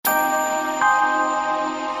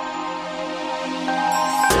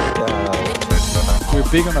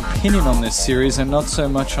we're big on opinion on this series and not so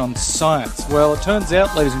much on science. Well, it turns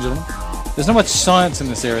out, ladies and gentlemen, there's not much science in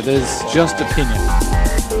this area. There's just opinion.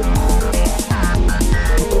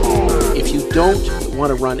 If you don't want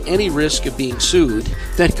to run any risk of being sued,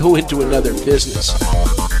 then go into another business.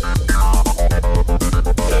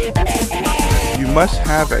 You must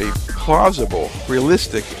have a plausible,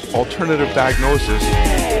 realistic alternative diagnosis.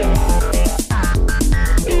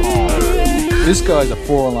 This guy's a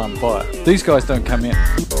 4-alarm fire. These guys don't come in.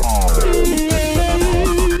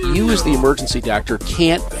 You as the emergency doctor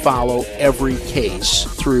can't follow every case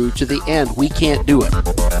through to the end. We can't do it. I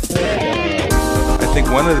think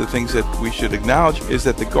one of the things that we should acknowledge is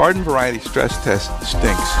that the garden variety stress test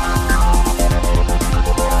stinks.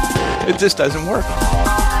 It just doesn't work.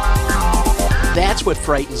 That's what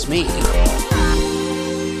frightens me.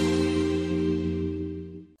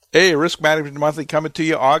 Hey, Risk Management Monthly coming to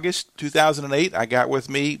you August 2008. I got with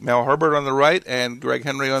me Mel Herbert on the right and Greg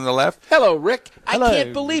Henry on the left. Hello, Rick. Hello. I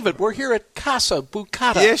can't believe it. We're here at Casa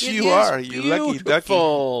Bucata. Yes, It you is are. You lucky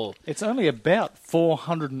beautiful. It's only about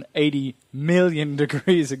 480 million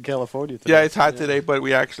degrees in California today. Yeah, it's hot today, but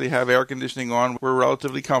we actually have air conditioning on. We're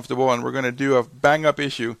relatively comfortable, and we're going to do a bang-up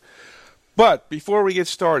issue. But before we get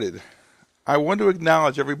started, I want to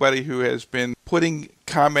acknowledge everybody who has been putting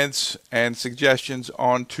comments and suggestions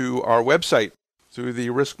onto our website through the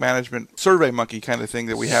Risk Management Survey Monkey kind of thing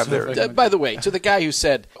that we have there. By the way, to the guy who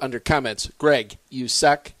said under comments, Greg, you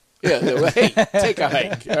suck. Yeah, hey, take a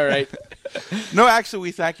hike. All right. No, actually,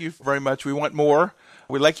 we thank you very much. We want more.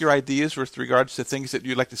 We like your ideas with regards to things that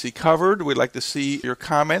you'd like to see covered. We'd like to see your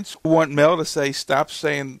comments. We want Mel to say, stop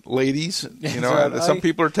saying ladies. You know, some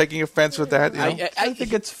people are taking offense with that. You know? I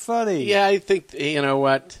think it's funny. Yeah, I think, you know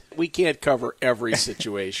what? We can't cover every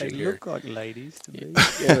situation They here. look like ladies to me.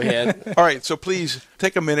 Go ahead. All right, so please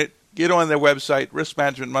take a minute, get on their website,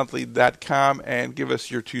 riskmanagementmonthly.com, and give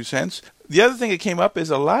us your 2 cents. The other thing that came up is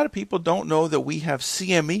a lot of people don't know that we have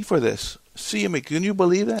CME for this. CME, can you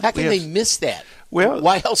believe that? How can they miss that? Well,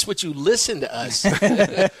 why else would you listen to us?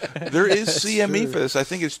 there is CME for this. I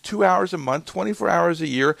think it's 2 hours a month, 24 hours a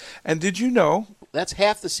year. And did you know? That's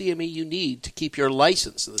half the CME you need to keep your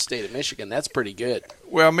license in the state of Michigan. That's pretty good.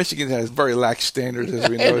 Well, Michigan has very lax standards, as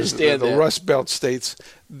we know, as the that. Rust Belt states.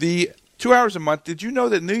 The 2 hours a month, did you know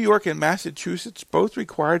that New York and Massachusetts both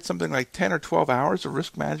required something like 10 or 12 hours of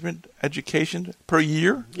risk management education per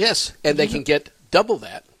year? Yes, and they can get double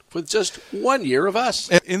that with just 1 year of us.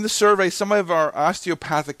 In the survey, some of our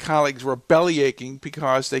osteopathic colleagues were belly aching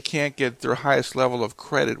because they can't get their highest level of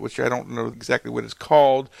credit, which I don't know exactly what it's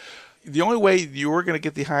called. The only way you're going to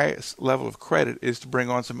get the highest level of credit is to bring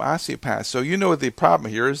on some osteopaths. So you know what the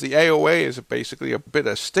problem here is. The AOA is basically a bit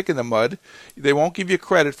of stick in the mud. They won't give you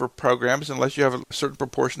credit for programs unless you have a certain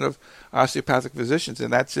proportion of osteopathic physicians,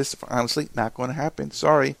 and that's just honestly not going to happen.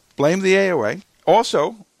 Sorry. Blame the AOA.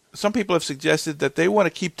 Also, some people have suggested that they want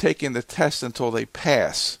to keep taking the test until they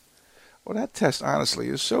pass. Well, that test, honestly,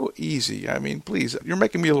 is so easy. I mean, please, you're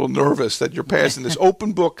making me a little nervous that you're passing this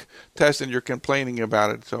open book test and you're complaining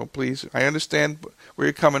about it. So please, I understand where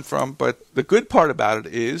you're coming from, but the good part about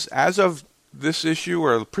it is, as of this issue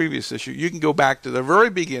or the previous issue, you can go back to the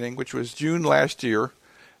very beginning, which was June last year,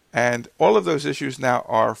 and all of those issues now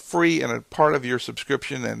are free and a part of your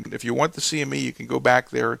subscription. And if you want the CME, you can go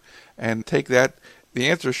back there and take that. The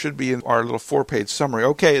answer should be in our little 4-page summary.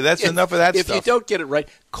 Okay, that's enough of that stuff. If you don't get it right,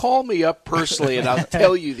 call me up personally and I'll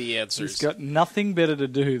tell you the answers. He's got nothing better to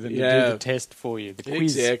do than to do the test for you, the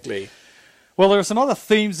quiz. Exactly. Well, there are some other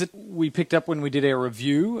themes that we picked up when we did our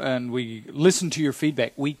review, and we listened to your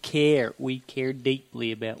feedback. We care. We care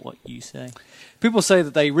deeply about what you say. People say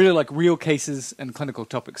that they really like real cases and clinical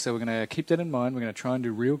topics, so we're going to keep that in mind. We're going to try and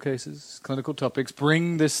do real cases, clinical topics,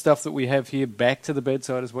 bring this stuff that we have here back to the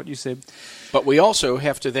bedside, is what you said. But we also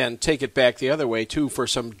have to then take it back the other way, too, for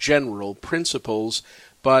some general principles.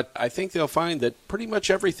 But I think they'll find that pretty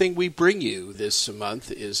much everything we bring you this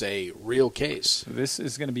month is a real case. This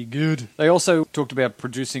is going to be good. They also talked about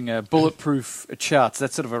producing bulletproof charts.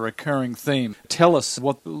 That's sort of a recurring theme. Tell us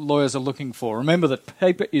what lawyers are looking for. Remember that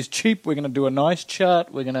paper is cheap. We're going to do a nice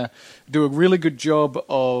chart. We're going to do a really good job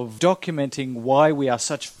of documenting why we are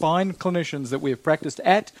such fine clinicians that we have practiced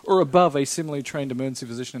at or above a similarly trained emergency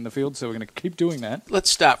physician in the field. So we're going to keep doing that.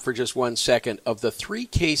 Let's stop for just 1 second. Of the 3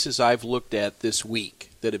 cases I've looked at this week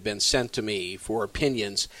that have been sent to me for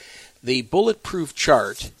opinions, the bulletproof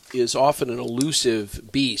chart is often an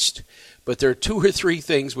elusive beast, but there are 2 or 3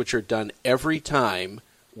 things which are done every time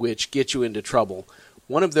which get you into trouble.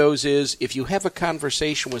 One of those is if you have a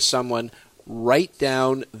conversation with someone, write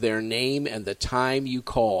down their name and the time you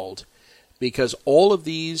called, because all of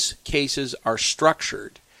these cases are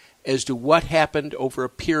structured, as to what happened over a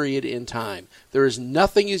period in time. There is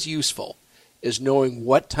nothing as useful as knowing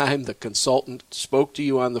what time the consultant spoke to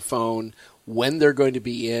you on the phone, when they're going to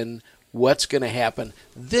be in, what's going to happen.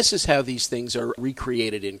 This is how these things are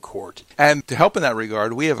recreated in court. And to help in that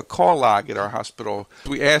regard, we have a call log at our hospital.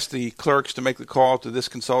 We ask the clerks to make the call to this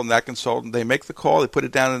consultant, that consultant. They make the call, they put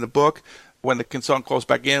it down in the book. When the consultant calls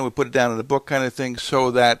back in, we put it down in the book kind of thing,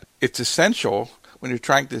 so that it's essential when you're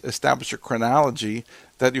trying to establish a chronology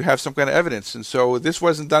that you have some kind of evidence. And so this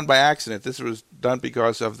wasn't done by accident. This was done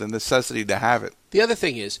because of the necessity to have it. The other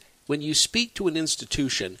thing is, when you speak to an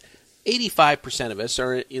institution, 85% of us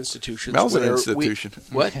are in institutions. Mel's an institution.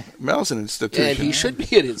 What? Mel's an institution. And he should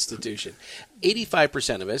be an institution.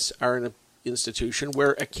 85% of us are in an institution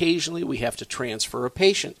where occasionally we have to transfer a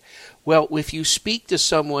patient. Well, if you speak to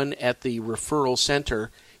someone at the referral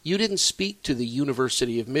center, you didn't speak to the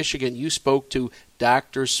University of Michigan. You spoke to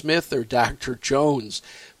Dr. Smith or Dr. Jones.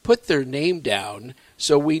 Put their name down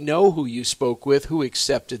so we know who you spoke with, who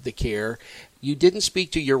accepted the care. You didn't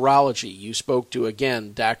speak to urology. You spoke to,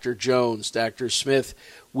 again, Dr. Jones, Dr. Smith.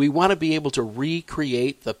 We want to be able to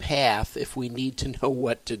recreate the path if we need to know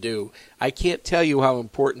what to do. I can't tell you how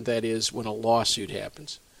important that is when a lawsuit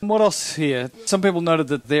happens. What else here? Some people noted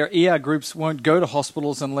that their ER groups won't go to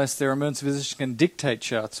hospitals unless their emergency physician can dictate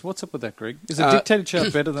charts. What's up with that, Greg? Is a dictated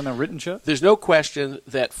chart better than a written chart? There's no question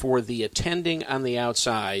that for the attending on the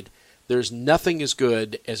outside, there's nothing as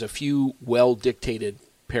good as a few well-dictated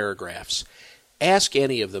paragraphs. Ask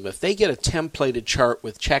any of them. If they get a templated chart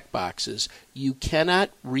with checkboxes, you cannot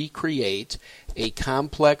recreate a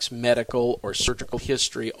complex medical or surgical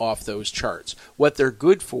history off those charts. What they're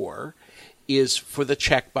good for is for the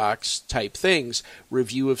checkbox type things,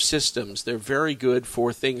 review of systems. They're very good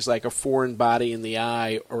for things like a foreign body in the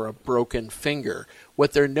eye or a broken finger.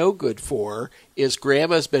 What they're no good for is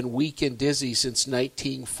grandma's been weak and dizzy since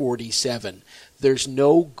 1947. There's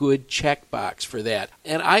no good checkbox for that.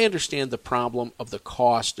 And I understand the problem of the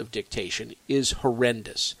cost of dictation is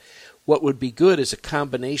horrendous. What would be good is a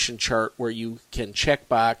combination chart where you can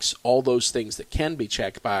checkbox all those things that can be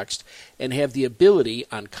checkboxed and have the ability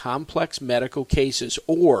on complex medical cases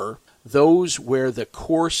or those where the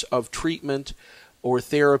course of treatment or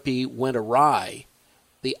therapy went awry,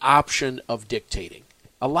 the option of dictating.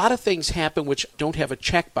 A lot of things happen which don't have a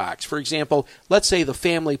checkbox. For example, let's say the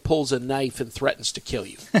family pulls a knife and threatens to kill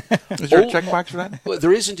you. Is there a checkbox for that? Well,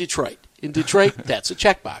 there is in Detroit. In Detroit, that's a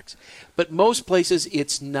checkbox. But most places,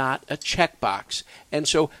 it's not a checkbox. And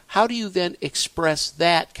so how do you then express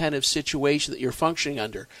that kind of situation that you're functioning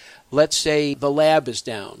under? Let's say the lab is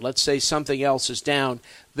down. Let's say something else is down.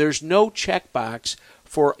 There's no checkbox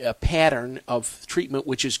for a pattern of treatment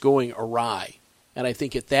which is going awry. And I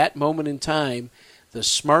think at that moment in time, the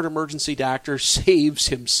smart emergency doctor saves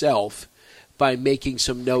himself by making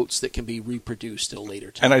some notes that can be reproduced at a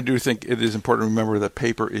later time. And I do think it is important to remember that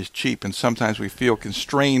paper is cheap, and sometimes we feel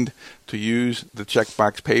constrained to use the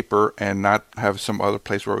checkbox paper and not have some other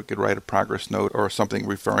place where we could write a progress note or something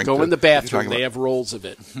referring to... Go in the bathroom. They have rolls of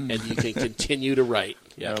it, and you can continue to write.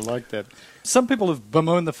 Yeah, I like that. Some people have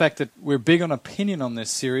bemoaned the fact that we're big on opinion on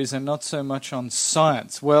this series and not so much on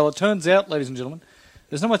science. Well, it turns out, ladies and gentlemen,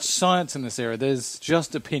 there's not much science in this area. There's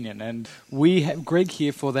just opinion, and we have Greg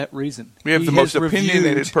here for that reason. We have the most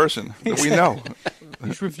opinionated person that we know.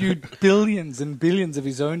 He's reviewed billions and billions of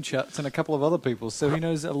his own charts and a couple of other people's, so he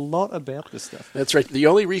knows a lot about this stuff. That's right. The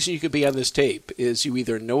only reason you could be on this tape is you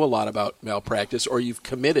either know a lot about malpractice or you've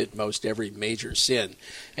committed most every major sin.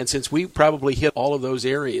 And since we probably hit all of those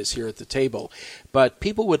areas here at the table, but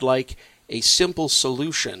people would like a simple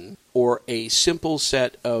solution or a simple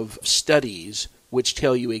set of studies which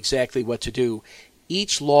tell you exactly what to do.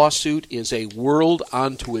 Each lawsuit is a world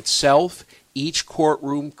unto itself. Each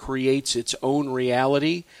courtroom creates its own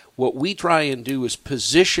reality. What we try and do is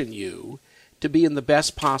position you to be in the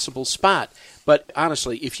best possible spot. But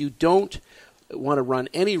honestly, if you don't want to run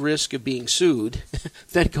any risk of being sued,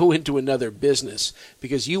 then go into another business,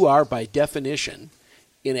 because you are, by definition,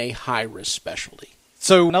 in a high-risk specialty.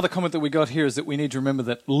 So another comment that we got here is that we need to remember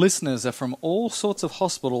that listeners are from all sorts of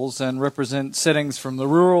hospitals and represent settings from the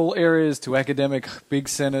rural areas to academic big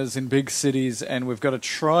centers in big cities, and we've got to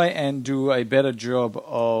try and do a better job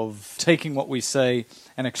of taking what we say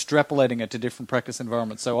and extrapolating it to different practice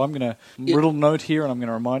environments. So I'm going to little note here, and I'm going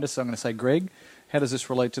to remind us. I'm going to say, Greg, how does this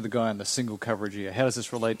relate to the guy in the single coverage year? How does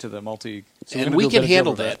this relate to the multi? So and we can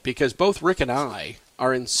handle that because both Rick and I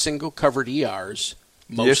are in single covered ERs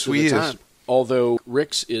most of the time. Although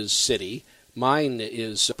Rick's is city, mine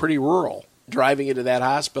is pretty rural. Driving into that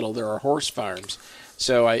hospital, there are horse farms.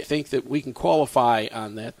 So I think that we can qualify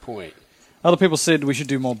on that point. Other people said we should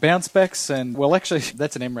do more bounce backs, and, well, actually,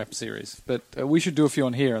 that's an MRAP series, but we should do a few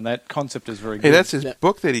on here, and that concept is very good. Hey, that's his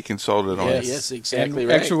book that he consulted on. Yes, exactly and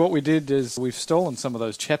right. Actually, what we did is we've stolen some of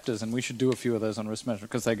those chapters, and we should do a few of those on risk management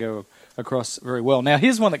because they go across very well. Now,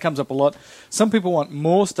 here's one that comes up a lot. Some people want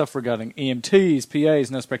more stuff regarding EMTs, PAs,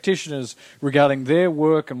 nurse practitioners, regarding their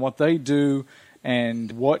work and what they do,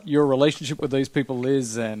 and what your relationship with these people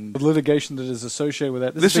is, and the litigation that is associated with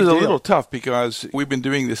that. This is a a big little deal. tough because we've been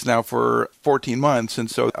doing this now for 14 months, and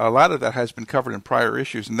so a lot of that has been covered in prior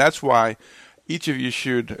issues, and that's why each of you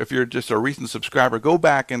should, if you're just a recent subscriber, go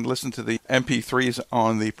back and listen to the MP3s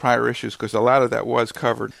on the prior issues because a lot of that was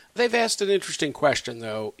covered. They've asked an interesting question,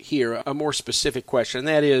 though, here, a more specific question, and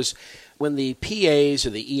that is, when the PAs or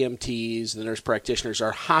the EMTs, the nurse practitioners,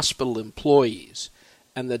 are hospital employees,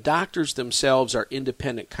 and the doctors themselves are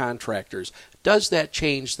independent contractors, does that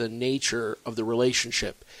change the nature of the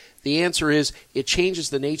relationship? The answer is it changes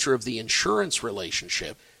the nature of the insurance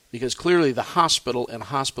relationship because clearly the hospital and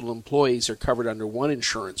hospital employees are covered under one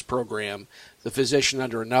insurance program, the physician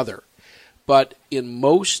under another. But in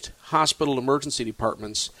most hospital emergency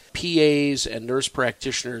departments, PAs and nurse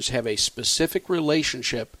practitioners have a specific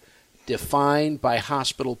relationship defined by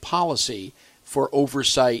hospital policy for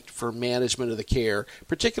oversight, for management of the care,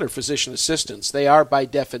 particular physician assistants. They are, by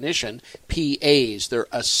definition, PAs. They're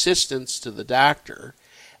assistants to the doctor.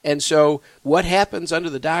 And so what happens under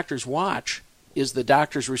the doctor's watch is the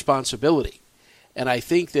doctor's responsibility. And I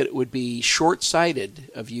think that it would be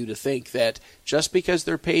short-sighted of you to think that just because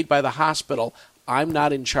they're paid by the hospital, I'm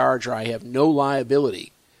not in charge or I have no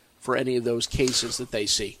liability for any of those cases that they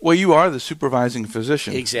see. Well, you are the supervising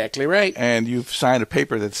physician. Exactly right. And you've signed a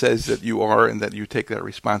paper that says that you are and that you take that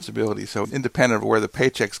responsibility. So independent of where the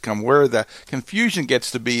paychecks come, where the confusion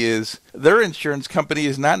gets to be is their insurance company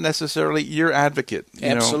is not necessarily your advocate.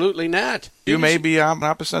 Absolutely not. You may be on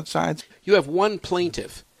opposite sides. You have one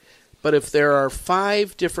plaintiff, but if there are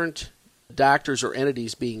 5 different doctors or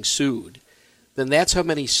entities being sued, then that's how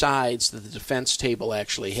many sides that the defense table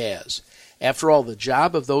actually has. After all, the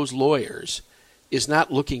job of those lawyers is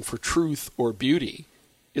not looking for truth or beauty.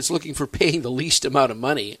 It's looking for paying the least amount of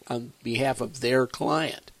money on behalf of their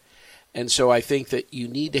client. And so I think that you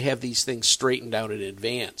need to have these things straightened out in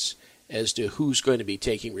advance as to who's going to be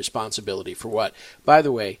taking responsibility for what. By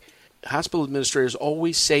the way, hospital administrators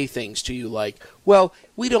always say things to you like, well,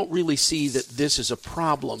 we don't really see that this is a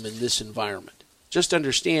problem in this environment. Just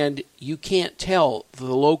understand you can't tell the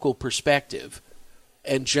local perspective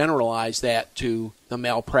and generalize that to the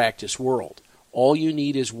malpractice world. All you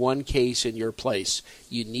need is one case in your place.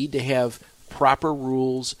 You need to have proper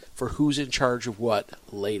rules for who's in charge of what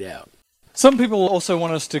laid out. Some people also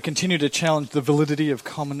want us to continue to challenge the validity of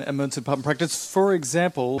common emergency department practice. For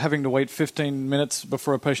example, having to wait 15 minutes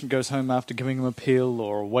before a patient goes home after giving them a pill,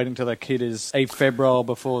 or waiting till their kid is afebrile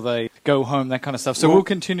before they go home, that kind of stuff. So we'll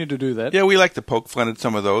continue to do that. Yeah, we like to poke fun at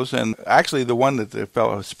some of those. And actually, the one that the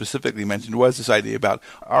fellow specifically mentioned was this idea about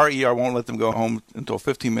RER won't let them go home until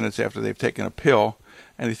 15 minutes after they've taken a pill.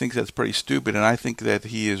 And he thinks that's pretty stupid, and I think that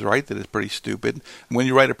he is right that it's pretty stupid. When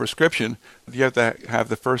you write a prescription, you have to have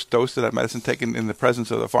the first dose of that medicine taken in the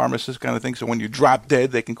presence of the pharmacist kind of thing, so when you drop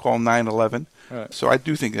dead, they can call 911. Right. So I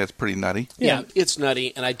do think that's pretty nutty. Yeah, it's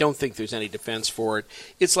nutty, and I don't think there's any defense for it.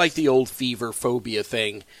 It's like the old fever phobia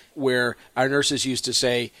thing, where our nurses used to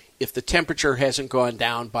say, if the temperature hasn't gone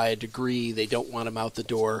down by a degree, they don't want them out the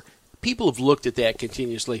door. People have looked at that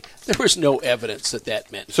continuously. There was no evidence that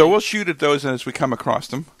that meant. So we'll shoot at those as we come across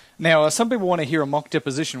them. Now, some people want to hear a mock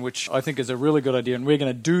deposition, which I think is a really good idea, and we're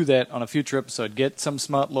going to do that on a future episode. Get some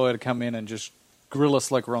smart lawyer to come in and just grill us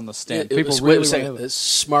like we're on the stand. People really want to.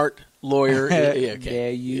 Smart lawyer. Okay. Yeah,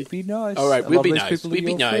 you be nice. All right, we'll be nice. We'll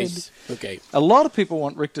be nice. Okay. A lot of people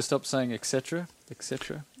want Rick to stop saying etc.,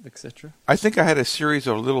 etc., etc. I think I had a series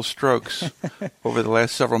of little strokes over the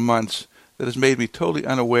last several months that has made me totally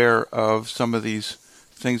unaware of some of these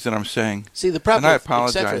things that I'm saying. See, the problem and I with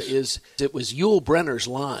apologize. is it was Yul Brynner's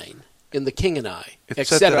line in The King and I,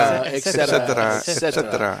 etc., etc.,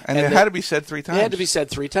 etc. And it had to be said 3 times. It had to be said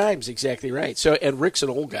 3 times, exactly right. So, and Rick's an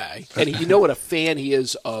old guy, and you know what a fan he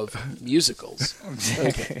is of musicals.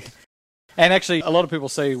 Okay. And actually, a lot of people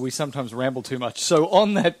say we sometimes ramble too much. So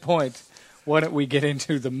on that point, why don't we get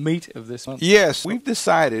into the meat of this one? Yes, we've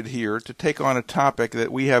decided here to take on a topic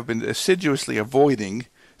that we have been assiduously avoiding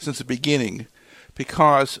since the beginning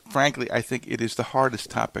because, frankly, I think it is the hardest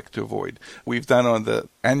topic to avoid. We've done on the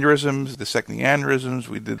aneurysms, dissecting aneurysms.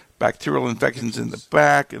 We did bacterial infections in the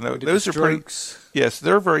back. And those are pretty, yes,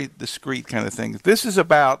 they're very discreet kind of things. This is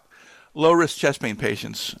about low-risk chest pain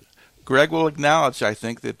patients, Greg will acknowledge, I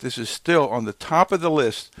think, that this is still on the top of the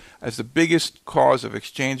list as the biggest cause of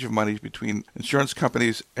exchange of money between insurance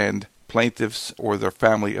companies and plaintiffs or the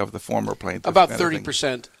family of the former plaintiff. About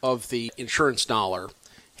 30% of the insurance dollar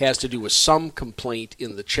has to do with some complaint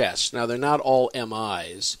in the chest. Now, they're not all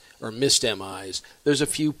MIs or missed MIs. There's a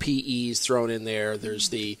few PEs thrown in there. There's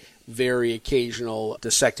the very occasional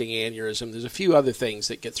dissecting aneurysm. There's a few other things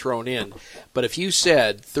that get thrown in. But if you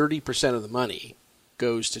said 30% of the money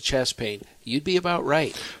goes to chest pain, you'd be about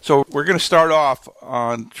right. So we're going to start off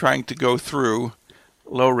on trying to go through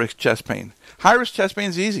low-risk chest pain. High-risk chest pain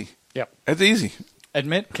is easy. Yep. It's easy.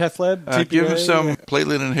 Admit, cath lab, TPA. Give them some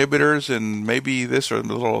platelet inhibitors and maybe this or a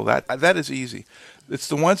little of that. That is easy. It's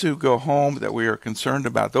the ones who go home that we are concerned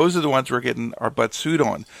about. Those are the ones we're getting our butt sued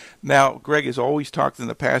on. Now, Greg has always talked in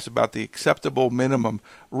the past about the acceptable minimum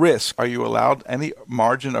risk. Are you allowed any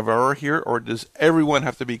margin of error here, or does everyone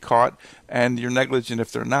have to be caught and you're negligent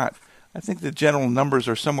if they're not? I think the general numbers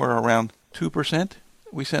are somewhere around 2%.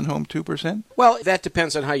 We send home 2%? Well, that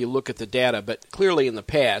depends on how you look at the data, but clearly in the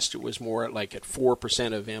past it was more like at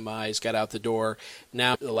 4% of MIs got out the door.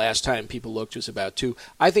 Now, the last time people looked was about 2.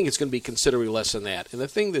 I think it's going to be considerably less than that. And the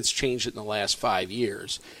thing that's changed in the last 5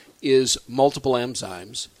 years is multiple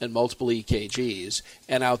enzymes and multiple EKGs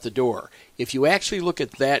and out the door. If you actually look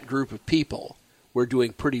at that group of people, we're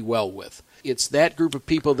doing pretty well with. It's that group of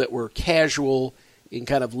people that were casual in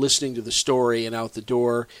kind of listening to the story and out the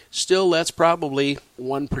door. Still, that's probably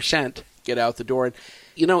 1% get out the door. And,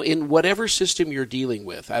 you know, in whatever system you're dealing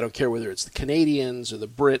with, I don't care whether it's the Canadians or the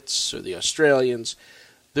Brits or the Australians,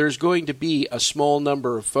 there's going to be a small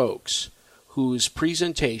number of folks whose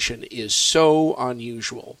presentation is so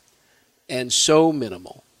unusual and so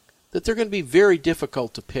minimal that they're going to be very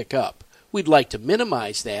difficult to pick up. We'd like to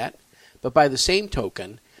minimize that, but by the same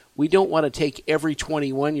token, we don't want to take every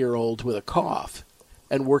 21-year-old with a cough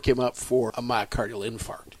and work him up for a myocardial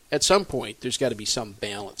infarct. At some point, there's got to be some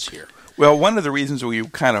balance here. Well, one of the reasons we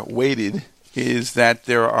kind of waited is that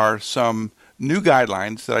there are some new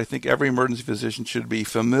guidelines that I think every emergency physician should be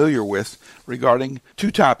familiar with regarding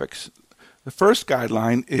two topics. The first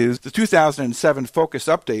guideline is the 2007 Focus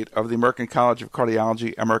Update of the American College of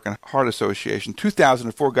Cardiology, American Heart Association,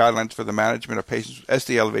 2004 Guidelines for the Management of Patients with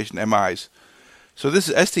ST elevation MIs. So this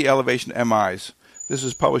is ST elevation MIs. This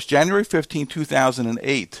was published January 15,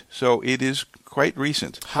 2008, so it is quite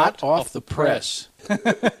recent. Hot off the press.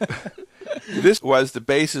 This was the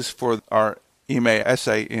basis for our EMA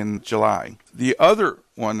essay in July. The other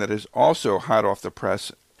one that is also hot off the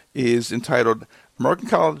press is entitled American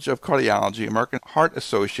College of Cardiology, American Heart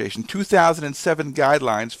Association, 2007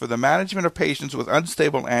 Guidelines for the Management of Patients with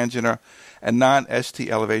Unstable Angina and Non-ST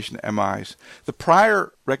Elevation MIs. The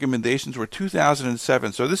prior recommendations were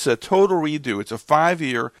 2007, so this is a total redo. It's a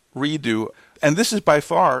 5-year redo, and this is by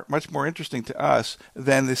far much more interesting to us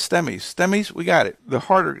than the STEMIs. STEMIs, we got it. The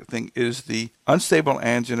harder thing is the unstable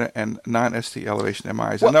angina and non-ST elevation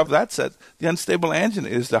MIs. And of that set, the unstable angina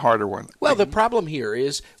is the harder one. Well, the problem here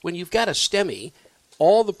is when you've got a STEMI,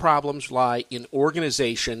 all the problems lie in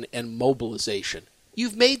organization and mobilization.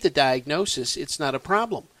 You've made the diagnosis, it's not a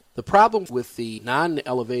problem. The problem with the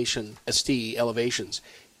non-elevation ST elevations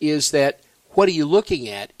is that what are you looking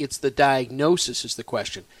at? It's the diagnosis is the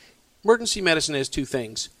question. Emergency medicine has two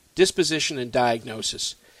things, disposition and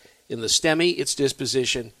diagnosis. In the STEMI, it's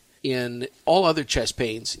disposition. In all other chest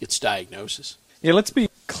pains, it's diagnosis. Yeah, let's be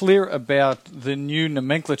clear about the new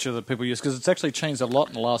nomenclature that people use, because it's actually changed a lot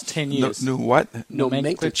in the last 10 years. New what?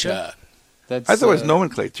 Nomenclature. I thought it was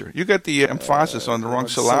nomenclature. You got the emphasis on the wrong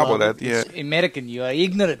syllable. American, you are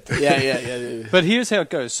ignorant. Yeah. But here's how it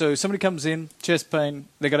goes. So somebody comes in, chest pain,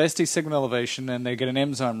 they got ST segment elevation, and they get an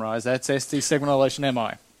enzyme rise. That's ST segment elevation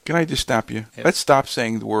MI. Can I just stop you? Yes. Let's stop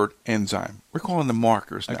saying the word enzyme. We're calling them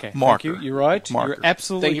markers now. Okay, Marker. thank you. You're right. Marker. You're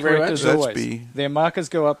absolutely Thank you very correct much. as Let's always. be- Their markers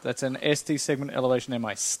go up. That's an ST segment elevation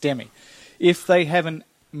MI, STEMI. If they have an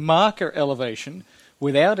marker elevation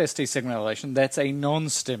without ST segment elevation, that's a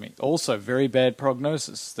non-STEMI. Also, very bad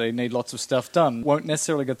prognosis. They need lots of stuff done. Won't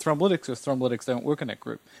necessarily get thrombolytics, because thrombolytics don't work in that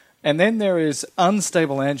group. And then there is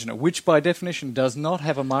unstable angina, which by definition does not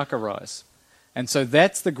have a marker rise. And so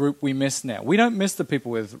that's the group we miss now. We don't miss the people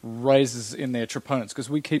with raises in their troponins, because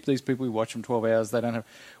we keep these people, we watch them 12 hours, they don't have...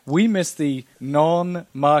 We miss the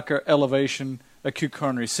non-marker elevation acute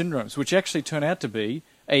coronary syndromes, which actually turn out to be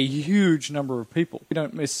a huge number of people. We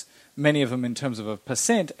don't miss many of them in terms of a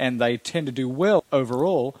percent, and they tend to do well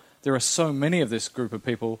overall. There are so many of this group of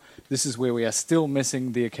people. This is where we are still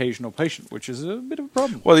missing the occasional patient, which is a bit of a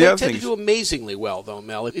problem. Well, They the other tend thing to do amazingly well, though,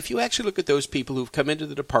 Mel. If you actually look at those people who've come into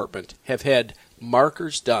the department, have had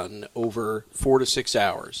markers done over 4 to 6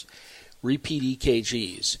 hours, repeat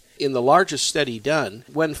EKGs. In the largest study done,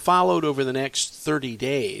 when followed over the next 30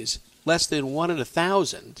 days, less than 1 in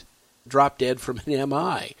 1,000 dropped dead from an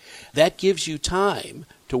MI. That gives you time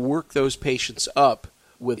to work those patients up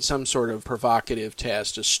with some sort of provocative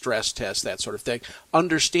test, a stress test, that sort of thing,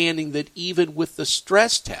 understanding that even with the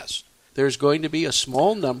stress test, there's going to be a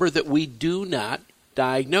small number that we do not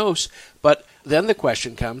diagnose. But then the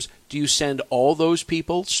question comes, do you send all those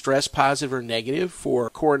people stress positive or negative for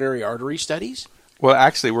coronary artery studies? Well,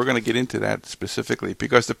 actually, we're going to get into that specifically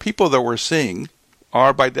because the people that we're seeing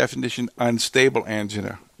are, by definition, unstable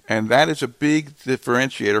angina. And that is a big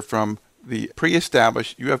differentiator from the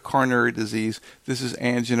pre-established, you have coronary disease, this is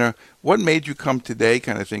angina, what made you come today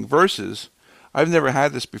kind of thing, versus, I've never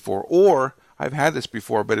had this before, or I've had this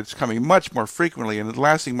before, but it's coming much more frequently and it's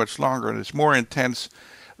lasting much longer and it's more intense.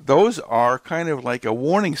 Those are kind of like a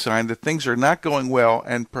warning sign that things are not going well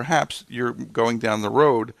and perhaps you're going down the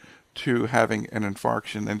road to having an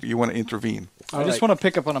infarction and you want to intervene. I just want to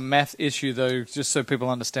pick up on a math issue, though, just so people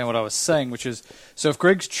understand what I was saying, which is, so if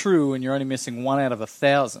Greg's true and you're only missing 1 out of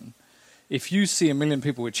 1,000, if you see 1 million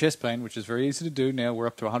people with chest pain, which is very easy to do now, we're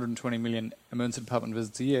up to 120 million emergency department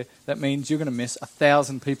visits a year, that means you're going to miss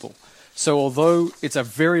 1,000 people. So although it's a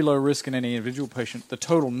very low risk in any individual patient, the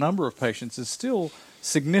total number of patients is still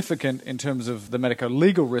significant in terms of the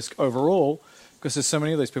medico-legal risk overall, because there's so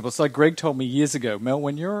many of these people. It's like Greg told me years ago, Mel,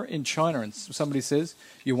 when you're in China and somebody says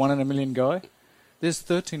you're 1 in a million guy, there's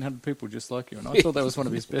 1,300 people just like you. And I thought that was one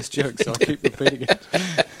of his best jokes, so I keep repeating it.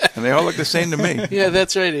 And they all look the same to me. Yeah,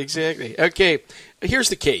 that's right, exactly. Okay, here's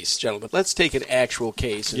the case, gentlemen. Let's take an actual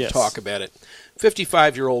case and talk about it.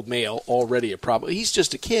 55-year-old male, already a problem. He's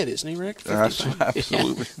just a kid, isn't he, Rick? Absolutely. Yeah.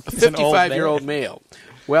 A 55-year-old male.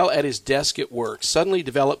 Well, at his desk at work, suddenly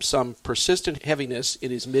develops some persistent heaviness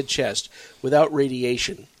in his mid-chest without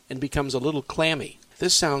radiation and becomes a little clammy.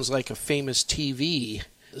 This sounds like a famous TV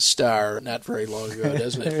star not very long ago,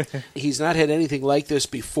 doesn't it? He's not had anything like this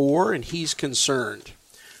before, and he's concerned.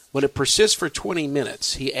 When it persists for 20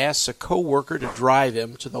 minutes, he asks a coworker to drive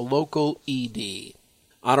him to the local ED.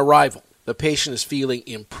 On arrival, the patient is feeling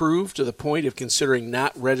improved to the point of considering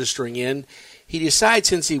not registering in. He decides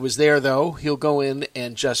since he was there, though, he'll go in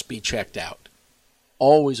and just be checked out.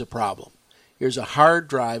 Always a problem. Here's a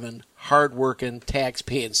hard-driving, hard-working,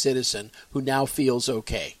 tax-paying citizen who now feels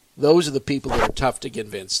okay. Those are the people that are tough to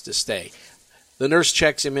convince to stay. The nurse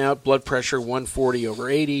checks him out, blood pressure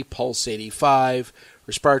 140/80, pulse 85,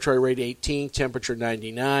 respiratory rate 18, temperature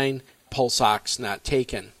 99, pulse ox not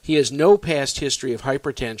taken. He has no past history of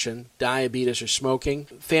hypertension, diabetes, or smoking.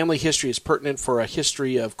 Family history is pertinent for a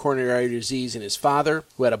history of coronary artery disease in his father,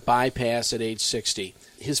 who had a bypass at age 60.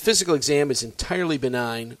 His physical exam is entirely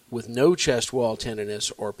benign, with no chest wall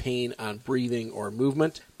tenderness or pain on breathing or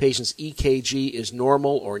movement. Patient's EKG is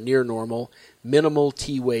normal or near normal, minimal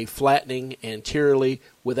T-wave flattening anteriorly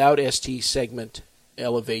without ST segment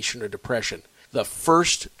elevation or depression. The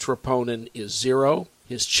first troponin is 0.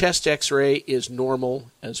 His chest X-ray is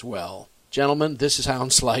normal as well. Gentlemen, this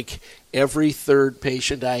sounds like every third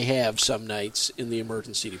patient I have some nights in the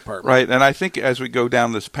emergency department. Right, and I think as we go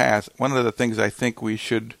down this path, one of the things I think we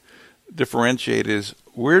should differentiate is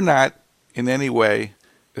we're not in any way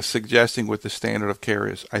suggesting what the standard of care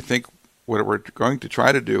is. I think what we're going to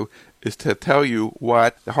try to do is to tell you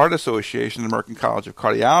what the Heart Association and the American College of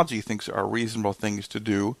Cardiology thinks are reasonable things to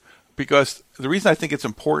do. Because the reason I think it's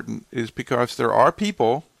important is because there are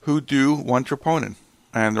people who do 1 troponin,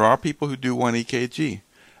 and there are people who do 1 EKG.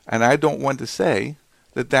 And I don't want to say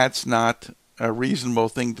that that's not a reasonable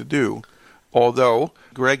thing to do. Although,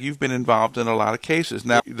 Greg, you've been involved in a lot of cases.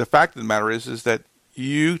 Now, the fact of the matter is that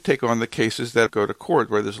you take on the cases that go to court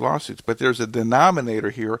where there's lawsuits. But there's a denominator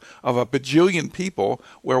here of a bajillion people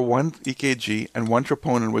where 1 EKG and 1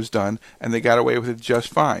 troponin was done, and they got away with it just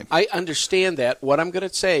fine. I understand that. What I'm going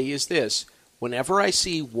to say is this. Whenever I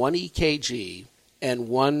see 1 EKG and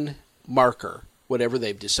 1 marker, whatever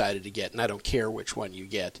they've decided to get, and I don't care which one you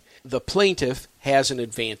get, the plaintiff has an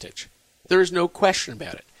advantage. There's no question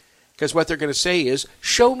about it. Because what they're going to say is,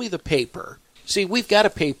 show me the paper. See, we've got a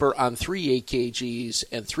paper on 3 EKGs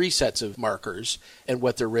and 3 sets of markers and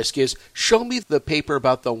what their risk is. Show me the paper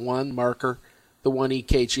about the 1 marker, the 1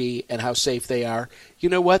 EKG, and how safe they are. You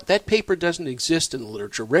know what? That paper doesn't exist in the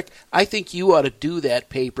literature. Rick, I think you ought to do that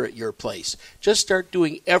paper at your place. Just start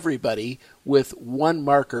doing everybody with 1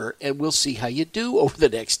 marker, and we'll see how you do over the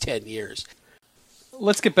next 10 years.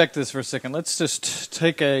 let's get back to this for a second. Let's just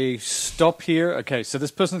take a stop here. Okay, so this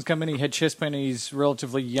person's come in, he had chest pain, he's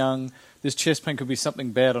relatively young. This chest pain could be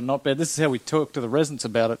something bad or not bad. This is how we talk to the residents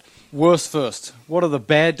about it. Worst first. What are the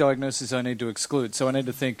bad diagnoses I need to exclude? So I need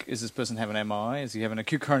to think, is this person having MI? Is he having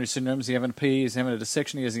acute coronary syndrome? Is he having a PE? Is he having a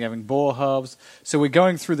dissection? Is he having bore halves? So we're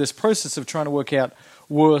going through this process of trying to work out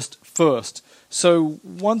worst first. So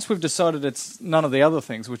once we've decided it's none of the other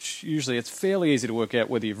things, which usually it's fairly easy to work out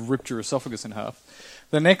whether you've ripped your esophagus in half,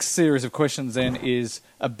 the next series of questions then is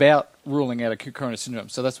about ruling out acute coronary syndrome.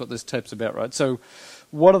 So that's what this tape's about, right? So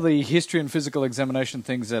what are the history and physical examination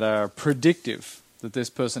things that are predictive that this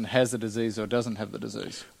person has the disease or doesn't have the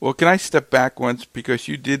disease? Well, can I step back once? Because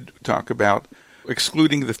you did talk about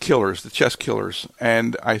excluding the killers, the chest killers.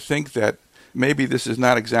 And I think that maybe this is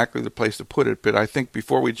not exactly the place to put it, but I think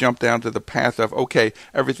before we jump down to the path of, okay,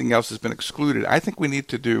 everything else has been excluded, I think we need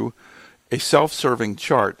to do a self-serving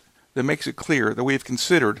chart that makes it clear that we have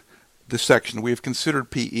considered dissection, we have considered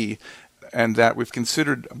PE, and that we've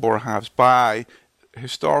considered bore halves by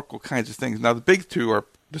historical kinds of things. Now, the big two are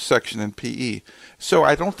dissection and PE. So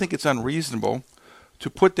I don't think it's unreasonable to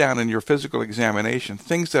put down in your physical examination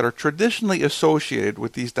things that are traditionally associated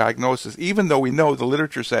with these diagnoses, even though we know the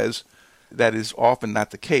literature says that is often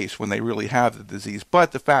not the case when they really have the disease.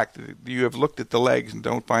 But the fact that you have looked at the legs and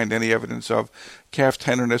don't find any evidence of calf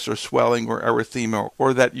tenderness or swelling or erythema,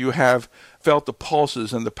 or that you have felt the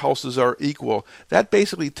pulses and the pulses are equal, that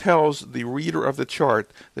basically tells the reader of the chart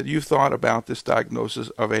that you've thought about this diagnosis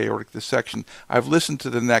of aortic dissection. I've listened to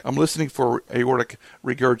the neck. I'm listening for aortic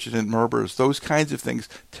regurgitant murmurs. Those kinds of things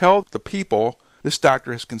tell the people this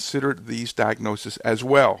doctor has considered these diagnoses as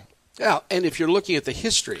well. Yeah, and if you're looking at the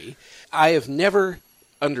history, I have never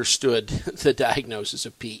understood the diagnosis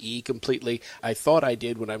of PE completely. I thought I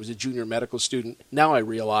did when I was a junior medical student. Now I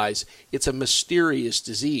realize it's a mysterious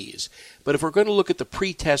disease. But if we're going to look at the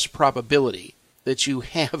pretest probability that you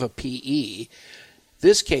have a PE,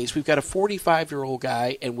 this case, we've got a 45-year-old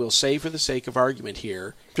guy, and we'll say for the sake of argument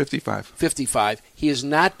here, 55. He has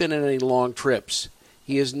not been on any long trips.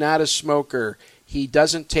 He is not a smoker. He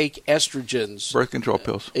doesn't take estrogens. Birth control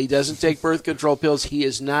pills. He doesn't take birth control pills. He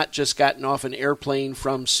has not just gotten off an airplane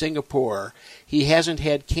from Singapore. He hasn't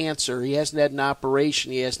had cancer. He hasn't had an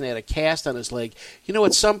operation. He hasn't had a cast on his leg. You know,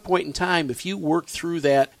 at some point in time, if you work through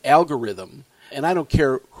that algorithm, and I don't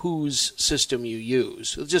care whose system you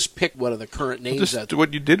use, just pick one of the current names.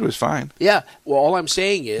 What you did was fine. Yeah. Well, all I'm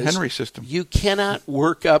saying is Henry system. You cannot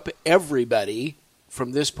work up everybody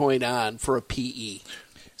from this point on for a PE.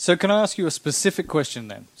 So can I ask you a specific question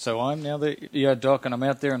then? So I'm now the doc and I'm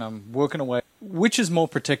out there and I'm working away. Which is more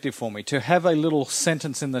protective for me? To have a little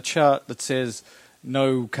sentence in the chart that says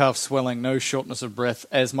no calf swelling, no shortness of breath,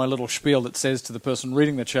 as my little spiel that says to the person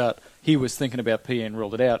reading the chart, he was thinking about PE and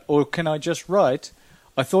ruled it out? Or can I just write,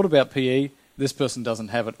 I thought about PE, this person doesn't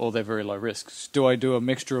have it, or they're very low risk? Do I do a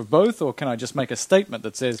mixture of both, or can I just make a statement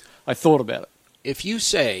that says, I thought about it? If you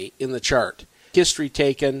say in the chart, history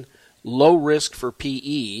taken, low risk for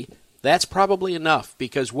PE, that's probably enough,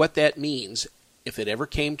 because what that means, if it ever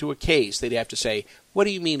came to a case, they'd have to say, what do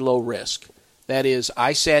you mean low risk? That is,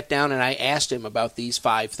 I sat down and I asked him about these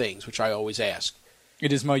 5 things, which I always ask.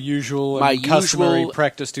 It is my usual customary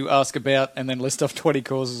practice to ask about and then list off 20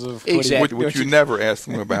 causes of... Exactly. Which you never ask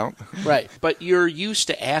them about. Right. But you're used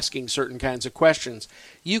to asking certain kinds of questions.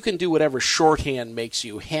 You can do whatever shorthand makes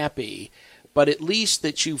you happy, but at least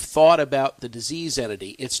that you've thought about the disease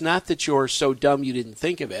entity. It's not that you're so dumb you didn't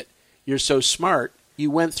think of it. You're so smart,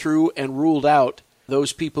 you went through and ruled out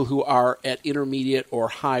those people who are at intermediate or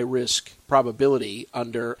high risk probability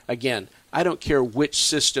under, again, I don't care which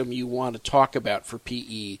system you want to talk about for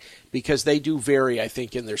PE, because they do vary, I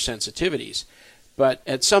think, in their sensitivities. But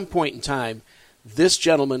at some point in time, this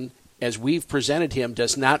gentleman, as we've presented him,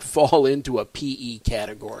 does not fall into a PE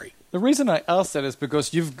category. The reason I ask that is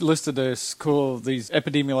because you've listed these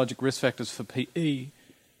epidemiologic risk factors for PE.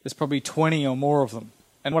 There's probably 20 or more of them.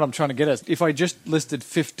 And what I'm trying to get at, if I just listed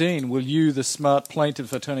 15, will you, the smart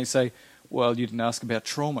plaintiff attorney, say, well, you didn't ask about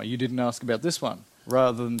trauma, you didn't ask about this one,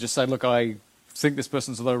 rather than just say, look, I think this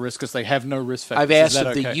person's low risk because they have no risk factors. I've asked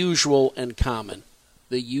of the usual and common,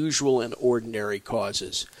 the usual and ordinary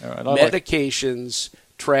causes. All right, medications,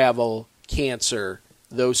 travel, cancer,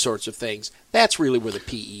 those sorts of things. That's really where the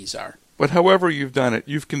PEs are. But however you've done it,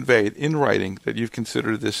 you've conveyed in writing that you've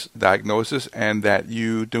considered this diagnosis and that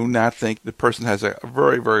you do not think the person has a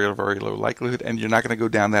very, very, very low likelihood, and you're not going to go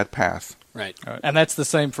down that path. Right. And that's the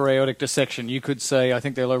same for aortic dissection. You could say, I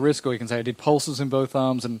think they're low risk, or you can say, I did pulses in both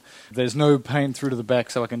arms and there's no pain through to the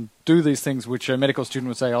back, so I can do these things, which a medical student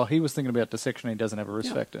would say, oh, he was thinking about dissection and he doesn't have a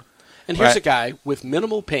risk factor. And here's a guy with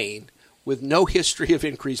minimal pain, with no history of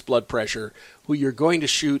increased blood pressure, who you're going to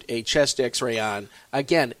shoot a chest x-ray on,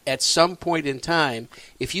 again, at some point in time,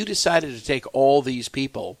 if you decided to take all these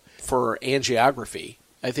people for angiography,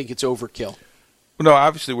 I think it's overkill. No,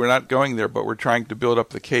 obviously we're not going there, but we're trying to build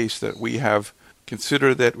up the case that we have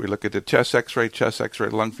considered that. We look at the chest x-ray,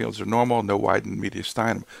 lung fields are normal, no widened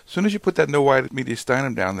mediastinum. As soon as you put that no widened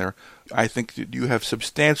mediastinum down there, I think that you have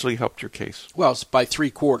substantially helped your case. Well, it's by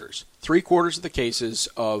 3/4. 3/4 of the cases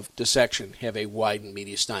of dissection have a widened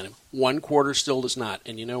mediastinum. 1/4 still does not.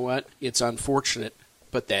 And you know what? It's unfortunate,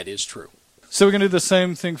 but that is true. So we're going to do the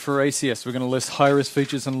same thing for ACS. We're going to list high-risk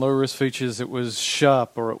features and low-risk features. It was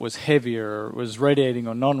sharp, or it was heavier, or it was radiating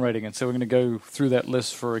or non-radiating. And so we're going to go through that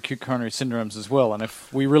list for acute coronary syndromes as well. And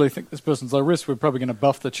if we really think this person's low-risk, we're probably going to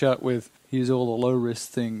buff the chart with, here's all the low-risk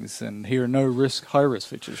things, and here are no-risk, high-risk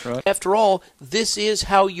features, right? After all, this is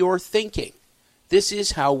how you're thinking. This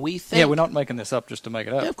is how we think. Yeah, we're not making this up just to make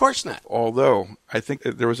it up. Yeah, of course not. Although, I think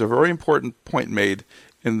that there was a very important point made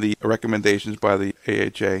in the recommendations by the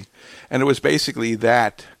AHA, and it was basically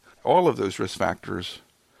that all of those risk factors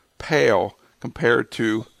pale compared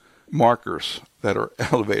to markers that are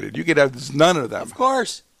elevated. You could have none of them. Of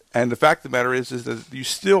course. And the fact of the matter is that you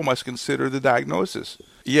still must consider the diagnosis.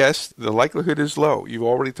 Yes, the likelihood is low. You've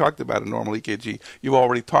already talked about a normal EKG. You've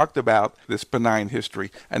already talked about this benign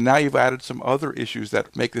history. And now you've added some other issues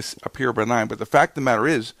that make this appear benign. But the fact of the matter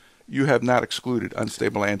is, you have not excluded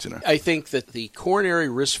unstable angina. I think that the coronary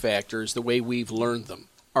risk factors, the way we've learned them,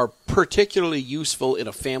 are particularly useful in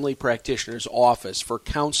a family practitioner's office for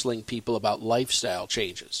counseling people about lifestyle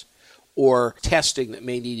changes or testing that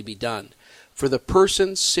may need to be done. For the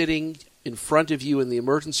person sitting in front of you in the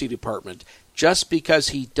emergency department, just because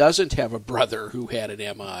he doesn't have a brother who had an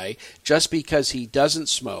MI, just because he doesn't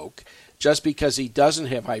smoke, just because he doesn't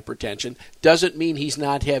have hypertension, doesn't mean he's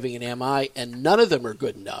not having an MI, and none of them are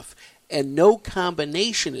good enough. And no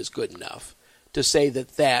combination is good enough to say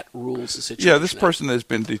that that rules the situation. Yeah, this person has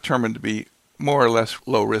been determined to be more or less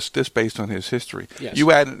low risk just based on his history. Yes.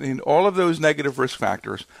 You add in all of those negative risk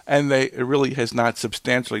factors, and it really has not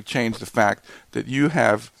substantially changed the fact that you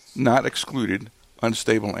have not excluded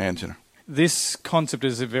unstable angina. This concept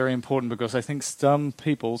is very important because I think some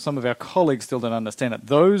people, some of our colleagues still don't understand it.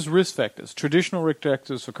 Those risk factors, traditional risk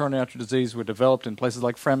factors for coronary artery disease, were developed in places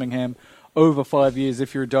like Framingham over 5 years.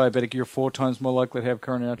 If you're a diabetic, you're 4 times more likely to have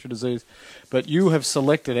coronary artery disease. But you have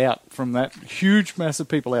selected out from that huge mass of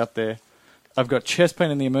people out there. I've got chest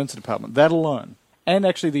pain in the emergency department. That alone, and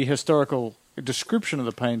actually the historical description of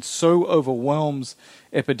the pain, so overwhelms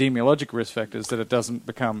epidemiologic risk factors that it doesn't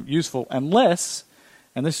become useful unless,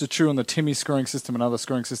 and this is true on the TIMI scoring system and other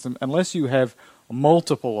scoring system, unless you have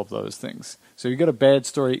multiple of those things. So you've got a bad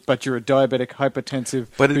story, but you're a diabetic, hypertensive,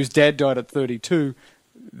 whose dad died at 32.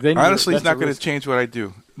 Then honestly, it's not going to change what I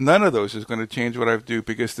do. None of those is going to change what I do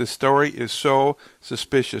because this story is so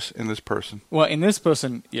suspicious in this person. Well, in this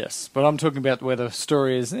person, yes. But I'm talking about where the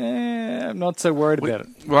story is, I'm not so worried about it.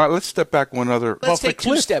 Well, let's step back one other. Let's take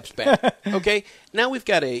 2 steps back. Okay? Now we've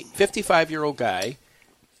got a 55-year-old guy,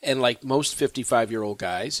 and like most 55-year-old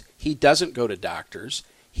guys, he doesn't go to doctors.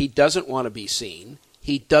 He doesn't want to be seen.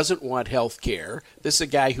 He doesn't want health care. This is a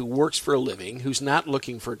guy who works for a living, who's not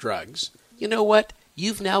looking for drugs. You know what?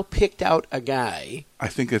 You've now picked out a guy. I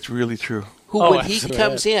think that's really true. Who, when he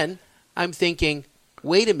comes in, I'm thinking,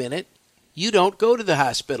 wait a minute, you don't go to the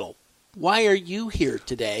hospital. Why are you here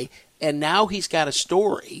today? And now he's got a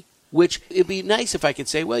story, which it'd be nice if I could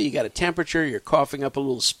say, well, you got a temperature, you're coughing up a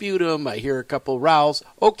little sputum, I hear a couple rowels.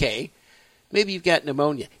 Okay, maybe you've got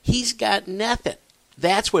pneumonia. He's got nothing.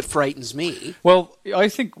 That's what frightens me. Well, I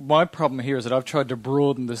think my problem here is that I've tried to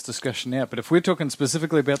broaden this discussion out. But if we're talking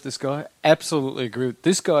specifically about this guy, absolutely agree.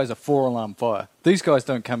 This guy's a 4-alarm fire. These guys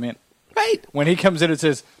don't come in. Right. When he comes in and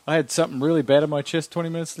says, I had something really bad in my chest 20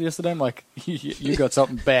 minutes yesterday, I'm like, you got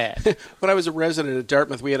something bad. When I was a resident at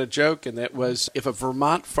Dartmouth, we had a joke, and that was, if a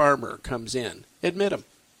Vermont farmer comes in, admit him.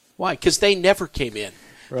 Why? Because they never came in.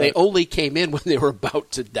 Right. They only came in when they were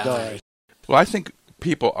about to die. Well, I think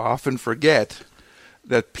people often forget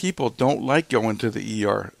that people don't like going to the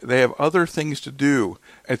ER. They have other things to do.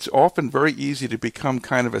 It's often very easy to become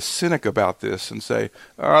kind of a cynic about this and say,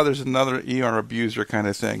 oh, there's another ER abuser kind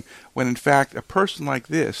of thing. When in fact, a person like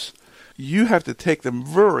this, you have to take them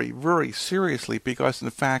very, very seriously because in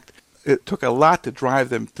fact, it took a lot to drive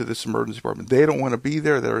them to this emergency department. They don't want to be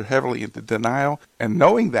there. They're heavily into denial. And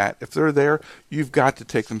knowing that, if they're there, you've got to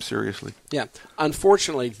take them seriously. Yeah.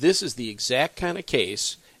 Unfortunately, this is the exact kind of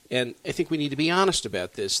case, and I think we need to be honest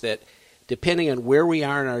about this, that depending on where we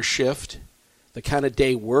are in our shift, the kind of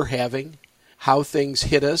day we're having, how things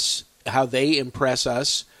hit us, how they impress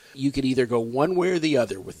us, You could either go one way or the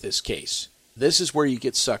other with this case. This is where you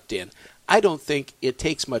get sucked in. I don't think it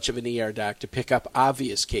takes much of an ER doc to pick up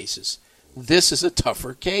obvious cases. This is a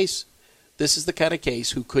tougher case. This is the kind of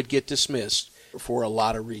case who could get dismissed for a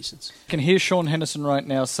lot of reasons. I can hear Sean Hennison right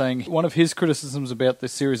now saying one of his criticisms about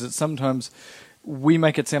this series is that sometimes we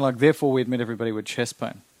make it sound like therefore we admit everybody with chest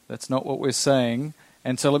pain. That's not what we're saying.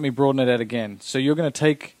 And so let me broaden it out again. So you're going to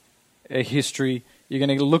take a history, you're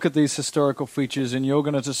going to look at these historical features, and you're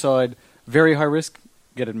going to decide very high risk,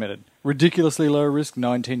 get admitted. Ridiculously low risk,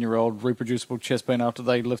 19-year-old, reproducible chest pain after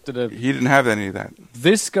they lifted a... He didn't have any of that.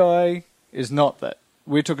 This guy is not that.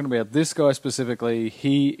 We're talking about this guy specifically.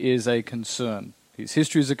 He is a concern. His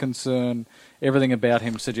history is a concern. Everything about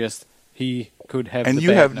him suggests he could have and the you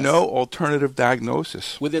badness. have no alternative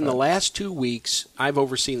diagnosis. Within the last 2 weeks, I've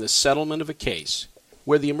overseen the settlement of a case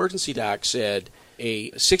where the emergency doc said a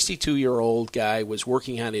 62-year-old guy was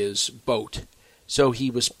working on his boat. So he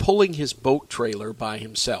was pulling his boat trailer by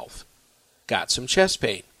himself. Got some chest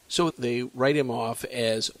pain. So they write him off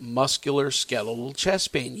as musculoskeletal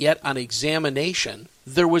chest pain. Yet on examination,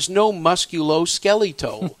 there was no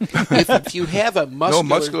musculoskeletal. if you have a No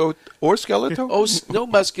musculo or skeletal? No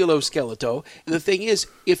musculoskeletal. The thing is,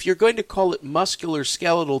 if you're going to call it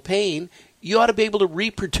musculoskeletal pain, you ought to be able to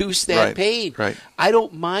reproduce that pain. Right. I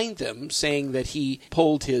don't mind them saying that he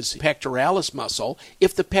pulled his pectoralis muscle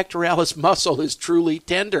if the pectoralis muscle is truly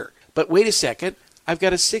tender. But wait a second. I've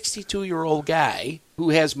got a 62-year-old guy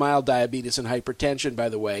who has mild diabetes and hypertension, by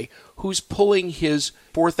the way, who's pulling his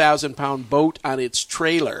 4,000-pound boat on its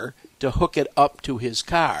trailer to hook it up to his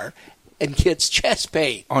car and gets chest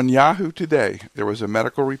pain. On Yahoo today, there was a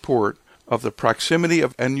medical report of the proximity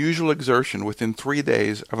of unusual exertion within 3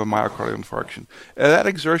 days of a myocardial infarction. That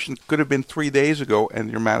exertion could have been 3 days ago, and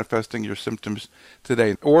you're manifesting your symptoms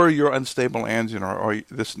today. Or your unstable angina, or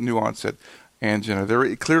this new onset angina.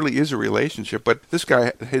 There clearly is a relationship, but this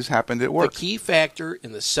guy has happened at work. The key factor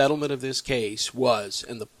in the settlement of this case was,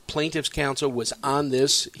 and the plaintiff's counsel was on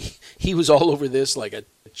this, he was all over this like a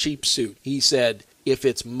cheap suit. He said, if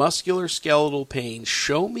it's musculoskeletal pain,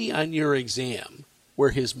 show me on your exam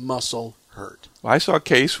where his muscle hurt. I saw a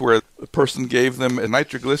case where the person gave them a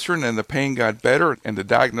nitroglycerin and the pain got better, and the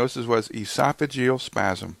diagnosis was esophageal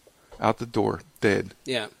spasm. Out the door, dead.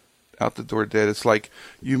 Yeah. Out the door dead. It's like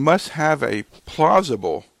you must have a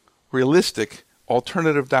plausible, realistic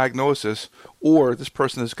alternative diagnosis, or this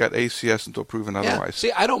person has got ACS until proven otherwise.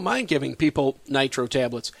 See, I don't mind giving people nitro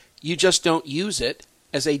tablets. You just don't use it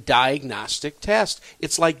as a diagnostic test.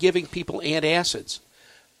 It's like giving people antacids.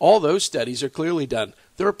 All those studies are clearly done.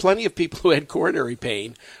 There are plenty of people who had coronary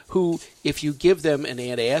pain who, if you give them an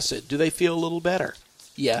antacid, do they feel a little better?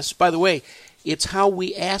 Yes. By the way, it's how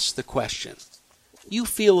we ask the question. You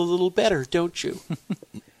feel a little better, don't you?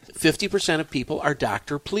 50% of people are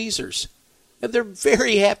doctor pleasers. And they're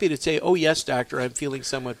very happy to say, oh, yes, doctor, I'm feeling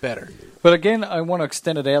somewhat better. But again, I want to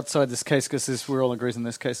extend it outside this case because we're all agreed in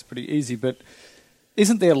this case it's pretty easy. But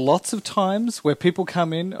isn't there lots of times where people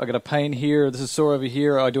come in, I got a pain here, this is sore over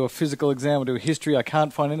here, I do a physical exam, I do a history, I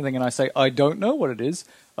can't find anything, and I say, I don't know what it is.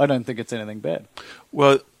 I don't think it's anything bad.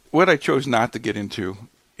 Well, what I chose not to get into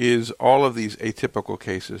is all of these atypical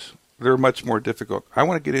cases. They're much more difficult. I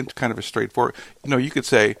want to get into kind of a straightforward, you could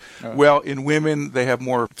say, well, in women, they have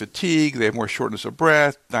more fatigue, they have more shortness of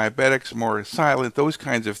breath, diabetics, more silent, those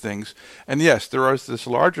kinds of things. And yes, there is this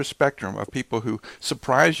larger spectrum of people who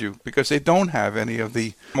surprise you because they don't have any of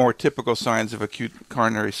the more typical signs of acute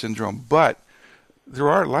coronary syndrome. But there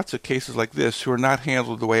are lots of cases like this who are not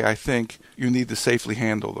handled the way I think you need to safely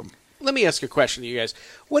handle them. Let me ask a question to you guys.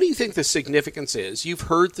 What do you think the significance is? You've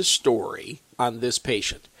heard the story on this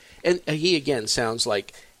patient. And he, again, sounds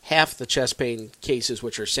like half the chest pain cases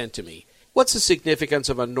which are sent to me. What's the significance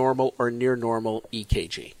of a normal or near normal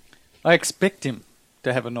EKG? I expect him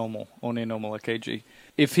to have a normal or near normal EKG.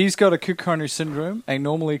 If he's got acute coronary syndrome, a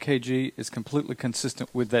normal EKG is completely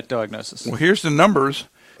consistent with that diagnosis. Well, here's the numbers.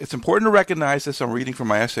 It's important to recognize this. I'm reading from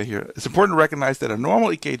my essay here. It's important to recognize that a normal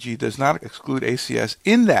EKG does not exclude ACS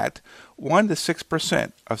in that 1 to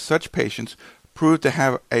 6% of such patients prove to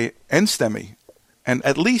have a NSTEMI, and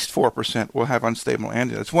at least 4% will have unstable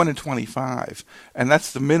angina. It's 1 in 25, and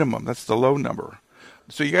that's the minimum. That's the low number.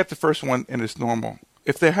 So you got the first one, and it's normal.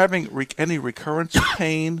 If they're having any recurrence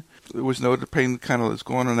pain, there was no pain kind of that's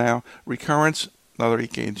going on now, recurrence, another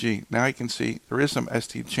EKG. Now you can see there is some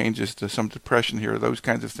ST changes to some depression here, those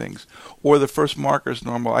kinds of things. Or the first marker is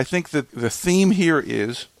normal. I think that the theme here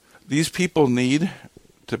is these people need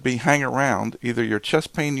to hang around either your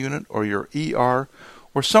chest pain unit or your ER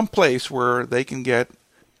or some place where they can get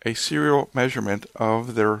a serial measurement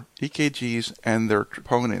of their EKGs and their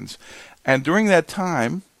troponins. And during that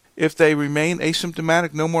time, If they remain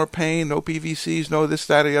asymptomatic, no more pain, no PVCs, no this,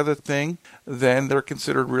 that, or the other thing, then they're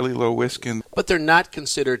considered really low risk. But they're not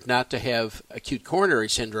considered not to have acute coronary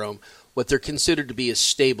syndrome. What they're considered to be is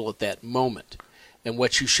stable at that moment. And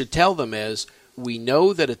what you should tell them is, we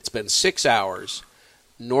know that it's been 6 hours,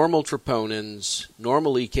 normal troponins,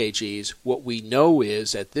 normal EKGs. What we know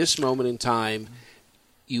is, at this moment in time,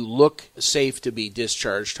 you look safe to be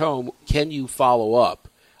discharged home. Can you follow up?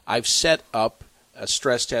 I've set up a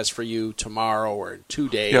stress test for you tomorrow or in 2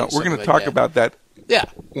 days. Yeah, we're going to talk about that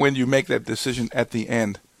when you make that decision at the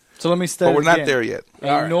end. So let me state But we're again. not there yet.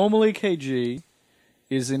 A normal EKG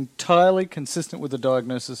is entirely consistent with the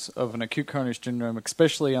diagnosis of an acute coronary syndrome,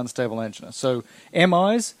 especially unstable angina. So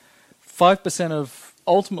MIs, 5% of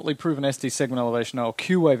ultimately proven ST segment elevation or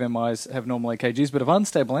Q-wave MIs have normal EKGs, but of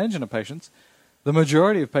unstable angina patients, the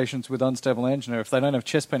majority of patients with unstable angina, if they don't have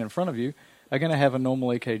chest pain in front of you, are going to have a normal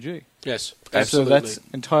EKG. Yes, absolutely. So that's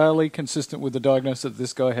entirely consistent with the diagnosis that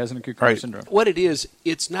this guy has an acute coronary syndrome. What it is,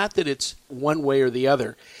 it's not that it's one way or the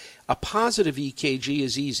other. A positive EKG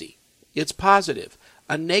is easy. It's positive.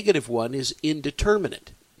 A negative one is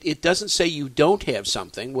indeterminate. It doesn't say you don't have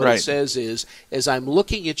something. What it says is, as I'm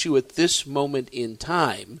looking at you at this moment in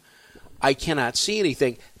time, I cannot see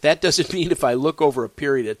anything. That doesn't mean if I look over a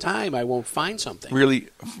period of time, I won't find something. Really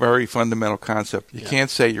very fundamental concept. You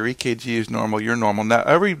can't say your EKG is normal, you're normal. Now,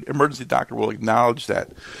 every emergency doctor will acknowledge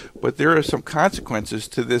that. But there are some consequences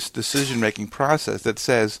to this decision-making process that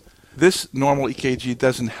says, this normal EKG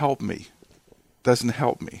doesn't help me.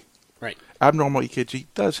 Right. Abnormal EKG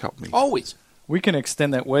does help me. Always. We can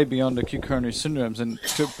extend that way beyond acute coronary syndromes and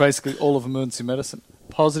to basically all of emergency medicine.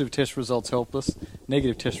 Positive test results help us.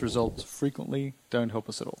 Negative test results frequently don't help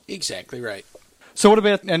us at all. Exactly right. So what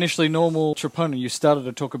about initially normal troponin? You started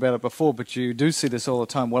to talk about it before, but you do see this all the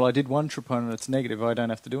time. Well, I did one troponin, it's negative. I don't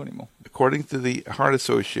have to do anymore. According to the Heart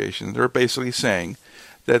Association, they're basically saying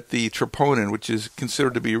that the troponin, which is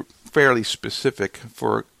considered to be fairly specific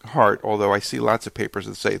for heart, although I see lots of papers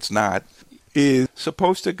that say it's not, is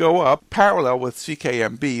supposed to go up parallel with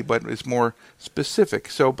CKMB, but it's more specific.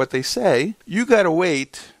 So, but they say you got to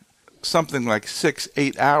wait something like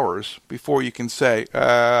 6-8 hours before you can say,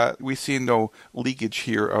 we see no leakage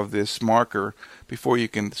here of this marker, before you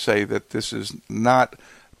can say that this is not,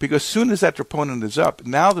 because as soon as that troponin is up,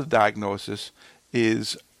 now the diagnosis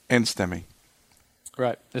is NSTEMI.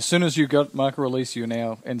 Right. As soon as you got marker release, you're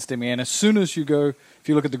now NSTEMI. And as soon as you go, if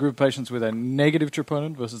you look at the group of patients with a negative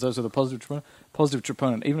troponin versus those with a positive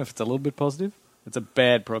troponin, even if it's a little bit positive, it's a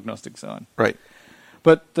bad prognostic sign. Right.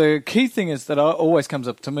 But the key thing is that always comes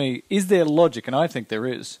up to me, is there logic? And I think there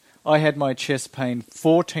is. I had my chest pain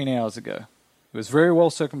 14 hours ago. It was very well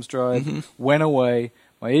circumscribed, went away.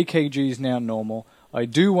 My EKG is now normal. I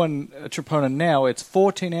do one troponin now. It's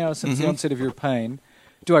 14 hours since the onset of your pain.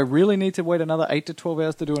 Do I really need to wait another 8 to 12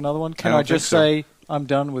 hours to do another one? Can I just say, I'm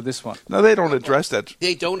done with this one? No, they don't address that.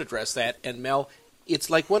 They don't address that. And Mel, it's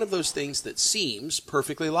like one of those things that seems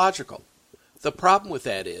perfectly logical. The problem with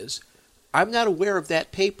that is, I'm not aware of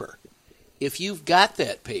that paper. If you've got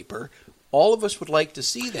that paper, all of us would like to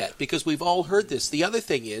see that because we've all heard this. The other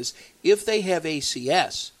thing is, if they have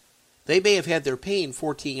ACS, they may have had their pain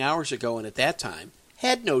 14 hours ago and at that time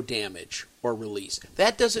had no damage or release.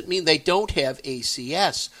 That doesn't mean they don't have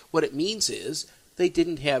ACS. What it means is they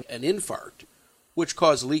didn't have an infarct, which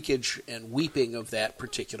caused leakage and weeping of that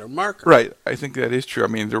particular marker. Right. I think that is true. I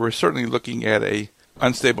mean, they were certainly looking at a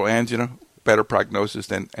unstable angina, better prognosis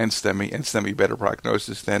than NSTEMI, better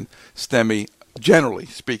prognosis than STEMI, generally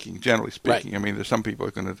speaking. Right. I mean, there's some people who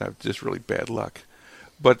are going to have just really bad luck.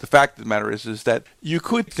 But the fact of the matter is that you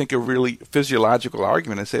could think of really physiological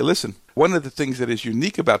argument and say, listen, one of the things that is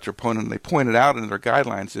unique about troponin, they pointed out in their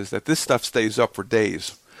guidelines, is that this stuff stays up for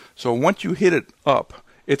days. So once you hit it up,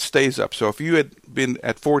 it stays up. So if you had been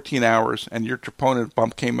at 14 hours and your troponin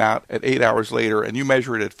bump came out at 8 hours later and you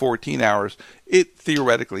measure it at 14 hours, it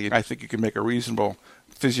theoretically, I think you can make a reasonable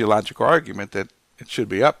physiological argument that it should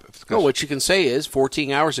be up. Well, what you can say is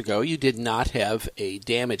 14 hours ago you did not have a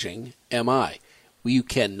damaging MI. You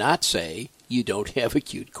cannot say you don't have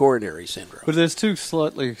acute coronary syndrome. But there's two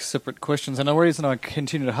slightly separate questions, and the reason I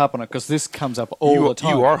continue to harp on it, because this comes up all the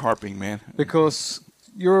time. You are harping, man. Because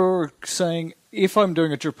you're saying, if I'm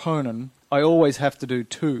doing a troponin, I always have to do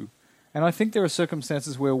 2. And I think there are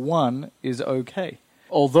circumstances where 1 is okay.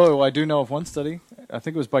 Although I do know of one study, I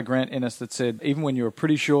think it was by Grant Ennis, that said even when you were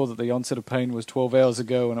pretty sure that the onset of pain was 12 hours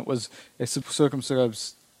ago and it was a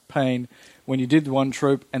circumscribed pain, when you did one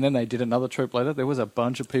troop and then they did another troop later, there was a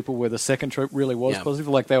bunch of people where the second troop really was positive.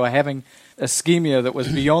 Like they were having ischemia that was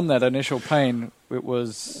beyond that initial pain. It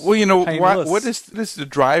was well, you know, painless. what is this the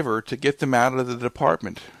driver to get them out of the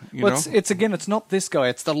department? It's not this guy.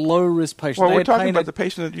 It's the low risk patient. Well, we're talking about the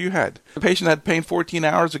patient that you had. The patient had pain 14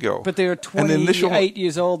 hours ago. But they're 28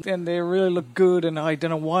 years old and they really look good. And I don't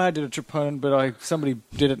know why I did a troponin, but somebody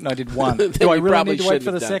did it and I did one. Do I really need to wait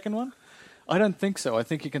for the second one? I don't think so. I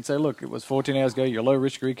think you can say, look, it was 14 hours ago. You're low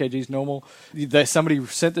risk. Your EKG is normal. Somebody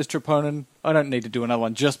sent this troponin. I don't need to do another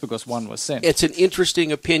one just because one was sent. It's an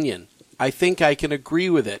interesting opinion. I think I can agree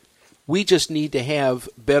with it. We just need to have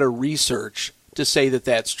better research to say that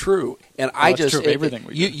that's true. And that's true of everything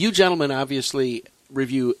we do. You gentlemen obviously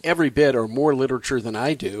review every bit or more literature than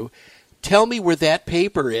I do. Tell me where that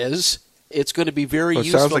paper is. It's going to be very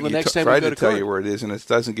useful the next time we go to court. Tried to tell you where it is, and it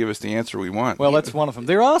doesn't give us the answer we want. Well, that's one of them.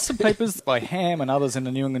 There are some papers by Ham and others in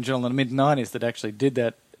the New England Journal in the mid-'90s that actually did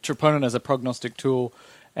that, troponin as a prognostic tool,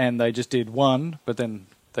 and they just did one, but then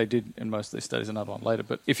they did, in most of these studies, another one later.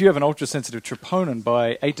 But if you have an ultra-sensitive troponin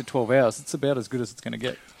by 8 to 12 hours, it's about as good as it's going to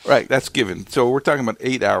get. Right, that's given. So we're talking about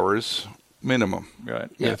 8 hours minimum. Right.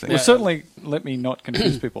 Yeah. Well, certainly, let me not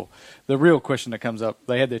confuse people. The real question that comes up,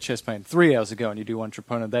 they had their chest pain 3 hours ago and you do one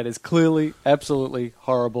troponin. That is clearly, absolutely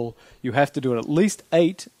horrible. You have to do it at least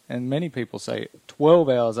 8, and many people say 12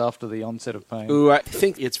 hours after the onset of pain. Ooh, I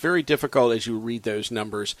think it's very difficult as you read those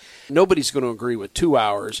numbers. Nobody's going to agree with 2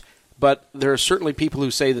 hours, but there are certainly people who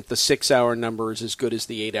say that the 6-hour number is as good as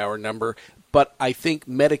the 8-hour number. But I think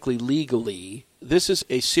medically, legally, this is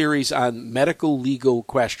a series on medical legal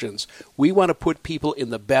questions. We want to put people in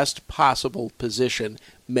the best possible position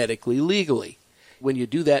medically, legally. When you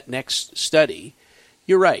do that next study,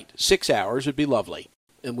 you're right, 6 hours would be lovely.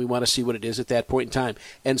 And we want to see what it is at that point in time.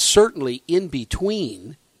 And certainly in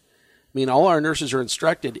between, I mean, all our nurses are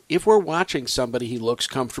instructed, if we're watching somebody, he looks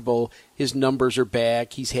comfortable, his numbers are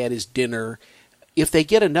back, he's had his dinner, if they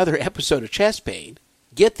get another episode of chest pain,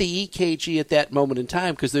 get the EKG at that moment in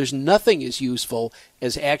time, because there's nothing as useful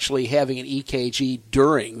as actually having an EKG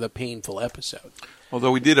during the painful episode.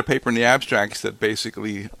 Although we did a paper in the abstracts that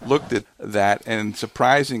basically looked at that, and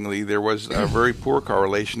surprisingly, there was a very poor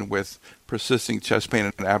correlation with persisting chest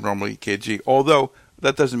pain and abnormal EKG. Although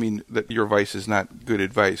that doesn't mean that your advice is not good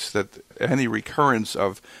advice, that any recurrence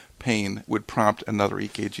of pain would prompt another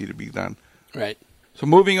EKG to be done. Right. So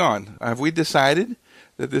moving on, have we decided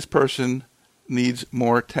that this person needs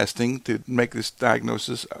more testing to make this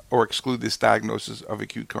diagnosis or exclude this diagnosis of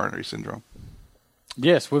acute coronary syndrome?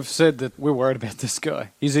 Yes, we've said that we're worried about this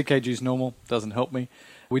guy. His EKG is normal, doesn't help me.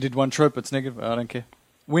 We did one trope, it's negative, I don't care.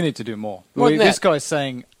 We need to do more. This guy's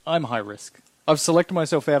saying, I'm high risk. I've selected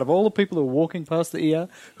myself out of all the people who are walking past the ER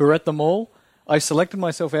who are at the mall. I selected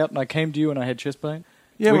myself out and I came to you and I had chest pain.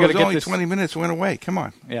 Yeah, but it was only 20 minutes, went away. Come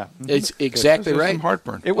on. Yeah. It's exactly right. Some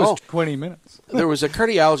heartburn. It was 20 minutes. There was a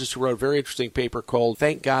cardiologist who wrote a very interesting paper called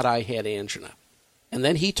Thank God I Had Angina. And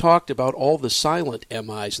then he talked about all the silent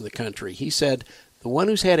MIs in the country. He said the one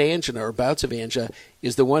who's had angina or bouts of angina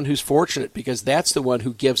is the one who's fortunate, because that's the one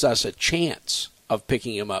who gives us a chance of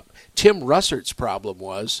picking him up. Tim Russert's problem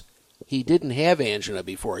was he didn't have angina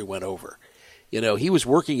before he went over. You know, he was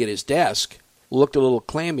working at his desk, looked a little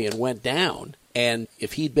clammy and went down. And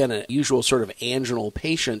if he'd been a usual sort of anginal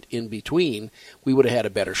patient in between, we would have had a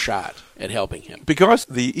better shot at helping him. Because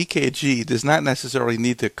the EKG does not necessarily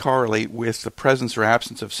need to correlate with the presence or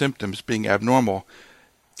absence of symptoms being abnormal,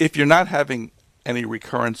 if you're not having any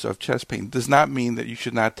recurrence of chest pain, does not mean that you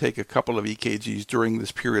should not take a couple of EKGs during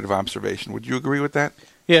this period of observation. Would you agree with that?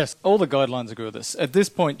 Yes, all the guidelines agree with this. At this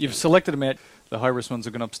point, you've selected them out. The high-risk ones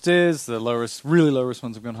have gone upstairs. The low-risk, really low-risk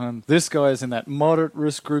ones have gone home. This guy is in that moderate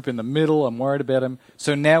risk group in the middle. I'm worried about him.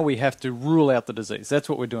 So now we have to rule out the disease. That's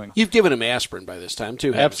what we're doing. You've given him aspirin by this time,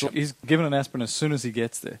 too, haven't Absolutely. you? He's given an aspirin as soon as he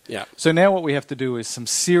gets there. Yeah. So now what we have to do is some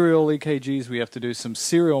serial EKGs. We have to do some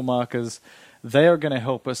serial markers. They are going to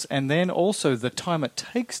help us. And then also the time it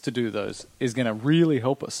takes to do those is going to really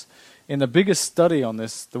help us. In the biggest study on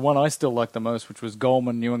this, the one I still like the most, which was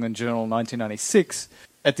Goldman, New England Journal, 1996,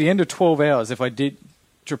 at the end of 12 hours, if I did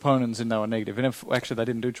troponins and they were negative, and if actually they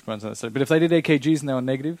didn't do troponins on that study, but if they did EKGs and they were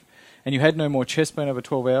negative, and you had no more chest pain over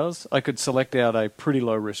 12 hours, I could select out a pretty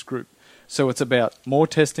low-risk group. So it's about more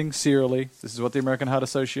testing serially. This is what the American Heart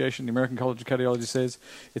Association, the American College of Cardiology says.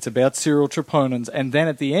 It's about serial troponins. And then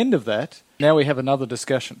at the end of that, now we have another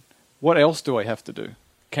discussion. What else do I have to do?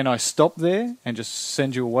 Can I stop there and just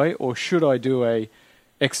send you away, or should I do a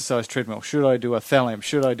exercise treadmill? Should I do a thallium?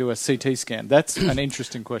 Should I do a CT scan? That's an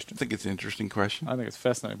interesting question. I think it's an interesting question. I think it's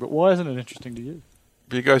fascinating. But why isn't it interesting to you?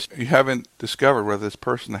 because you haven't discovered whether this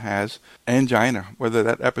person has angina, whether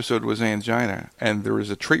that episode was angina, and there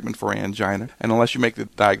is a treatment for angina. And unless you make the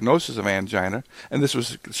diagnosis of angina, and this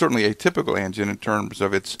was certainly atypical angina in terms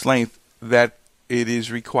of its length, that it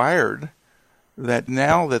is required that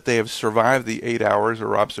now that they have survived the 8 hours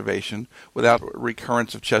or observation without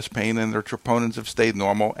recurrence of chest pain and their troponins have stayed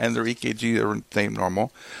normal and their EKG are staying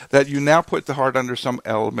normal, that you now put the heart under some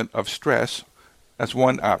element of stress. That's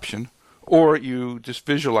one option. Or you just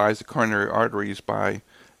visualize the coronary arteries by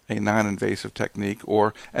a non-invasive technique.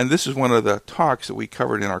 And this is one of the talks that we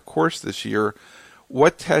covered in our course this year.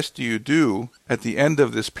 What test do you do at the end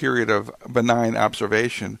of this period of benign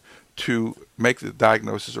observation to make the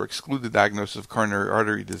diagnosis or exclude the diagnosis of coronary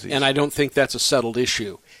artery disease? And I don't think that's a settled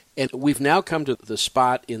issue. And we've now come to the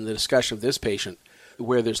spot in the discussion of this patient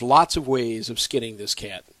where there's lots of ways of skinning this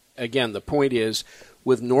cat. Again, the point is,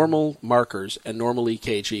 with normal markers and normal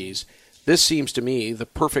EKGs, this seems to me the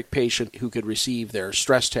perfect patient who could receive their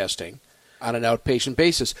stress testing on an outpatient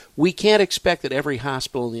basis. We can't expect that every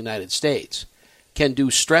hospital in the United States can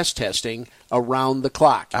do stress testing around the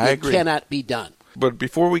clock. I agree. It cannot be done. But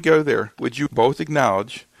before we go there, would you both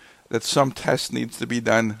acknowledge that some tests needs to be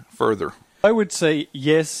done further? I would say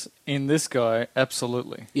yes in this guy,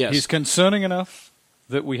 absolutely. Yes. He's concerning enough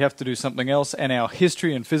that we have to do something else, and our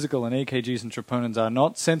history and physical and EKGs and troponins are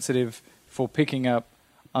not sensitive for picking up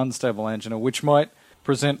unstable angina, which might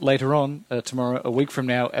present later on, tomorrow, a week from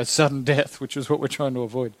now, as sudden death, which is what we're trying to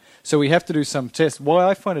avoid. So we have to do some tests. Why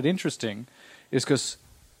I find it interesting is because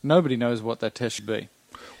nobody knows what that test should be.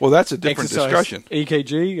 Well, that's a different Exercise, discussion.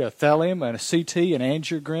 EKG, a thallium, and a CT, an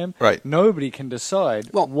angiogram. Right. Nobody can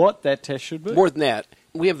decide what that test should be. More than that,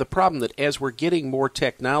 we have the problem that as we're getting more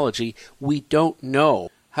technology, we don't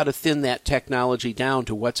know how to thin that technology down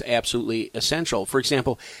to what's absolutely essential. For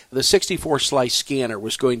example, the 64-slice scanner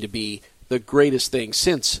was going to be the greatest thing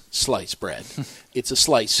since sliced bread. It's a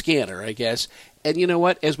slice scanner, I guess. And you know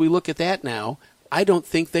what? As we look at that now, I don't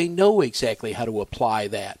think they know exactly how to apply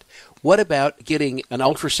that. What about getting an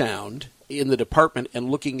ultrasound in the department and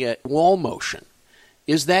looking at wall motion?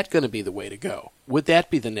 Is that going to be the way to go? Would that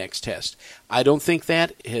be the next test? I don't think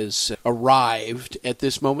that has arrived at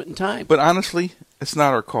this moment in time. But honestly, it's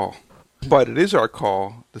not our call. But it is our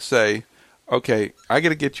call to say, okay, I got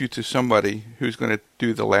to get you to somebody who's going to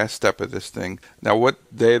do the last step of this thing. Now,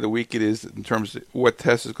 what day of the week it is in terms of what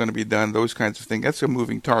test is going to be done, those kinds of things, that's a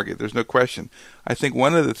moving target. There's no question. I think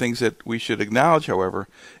one of the things that we should acknowledge, however,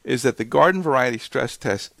 is that the garden variety stress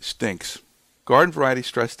test stinks. Garden variety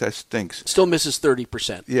stress test stinks. Still misses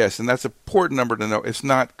 30%. Yes, and that's an important number to know. It's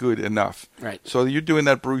not good enough. Right. So you're doing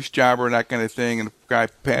that Bruce jobber and that kind of thing, and the guy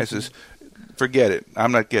passes, forget it.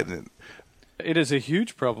 I'm not getting it. It is a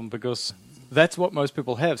huge problem because that's what most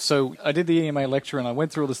people have. So I did the EMA lecture and I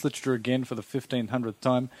went through all this literature again for the 1500th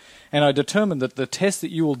time, and I determined that the test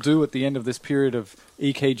that you will do at the end of this period of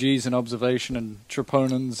EKGs and observation and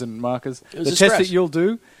troponins and markers, the test that you'll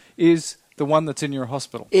do is the one that's in your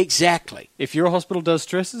hospital. Exactly. If your hospital does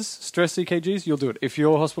stress EKGs, you'll do it. If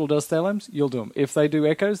your hospital does thalams, you'll do them. If they do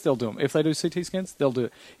echoes, they'll do them. If they do CT scans, they'll do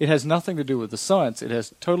it. It has nothing to do with the science. It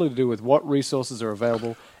has totally to do with what resources are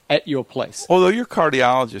available at your place. Although your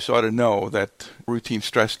cardiologist ought to know that routine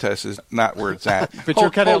stress test is not where it's at. But your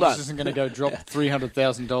cardiologist isn't going to go drop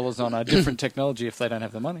 $300,000 on a different technology if they don't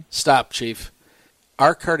have the money. Stop, Chief.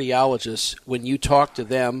 Our cardiologists, when you talk to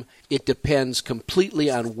them, it depends completely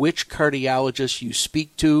on which cardiologist you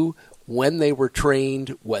speak to, when they were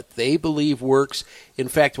trained, what they believe works. In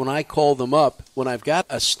fact, when I call them up, when I've got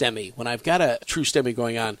a STEMI, when I've got a true STEMI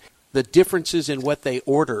going on, the differences in what they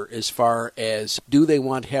order as far as do they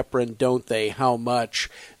want heparin, don't they, how much,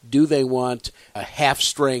 do they want a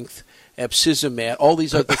half-strength abscisimat, all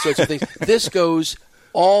these other sorts of things. This goes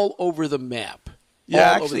all over the map.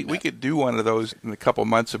 Yeah, actually, we could do one of those in a couple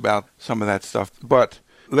months about some of that stuff. But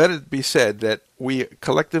let it be said that we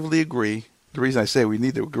collectively agree. The reason I say we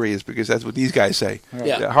need to agree is because that's what these guys say.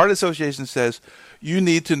 Yeah. The Heart Association says you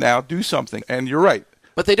need to now do something, and you're right.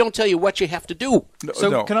 But they don't tell you what you have to do.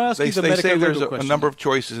 No. Can I ask you the they say there's question? a number of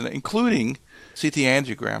choices, including CT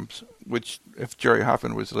angiograms, which if Jerry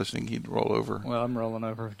Hoffman was listening, he'd roll over. Well, I'm rolling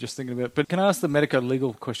over just thinking about it. But can I ask the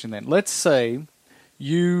medico-legal question then? Let's say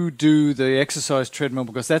you do the exercise treadmill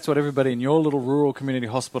because that's what everybody in your little rural community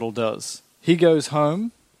hospital does. He goes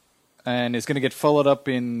home and is going to get followed up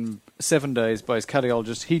in 7 days by his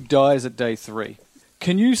cardiologist. He dies at day 3.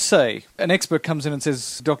 Can you say, an expert comes in and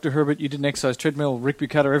says, Dr. Herbert, you did an exercise treadmill, Rick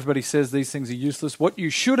Buchater, everybody says these things are useless. What you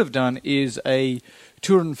should have done is a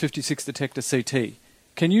 256 detector CT.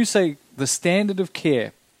 Can you say the standard of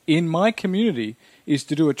care in my community is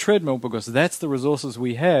to do a treadmill because that's the resources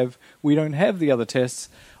we have. We don't have the other tests.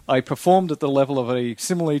 I performed at the level of a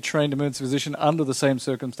similarly trained emergency physician under the same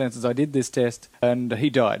circumstances. I did this test, and he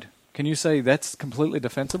died. Can you say that's completely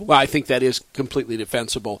defensible? Well, I think that is completely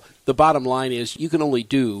defensible. The bottom line is you can only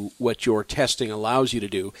do what your testing allows you to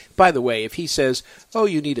do. By the way, if he says, oh,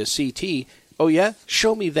 you need a CT, oh, yeah,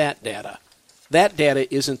 show me that data. That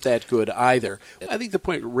data isn't that good either. I think the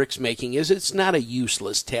point Rick's making is it's not a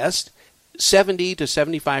useless test. 70 to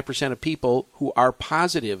 75% of people who are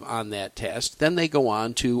positive on that test, then they go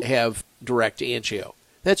on to have direct angio.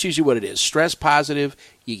 That's usually what it is. Stress positive,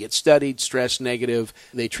 you get studied. Stress negative,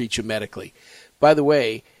 they treat you medically. By the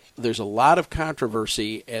way, there's a lot of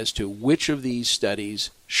controversy as to which of these studies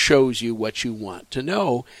shows you what you want to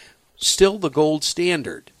know. Still, the gold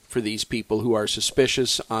standard for these people who are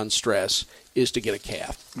suspicious on stress is to get a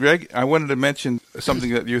cath. Greg, I wanted to mention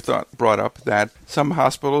something that you brought up, that some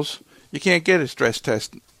hospitals, you can't get a stress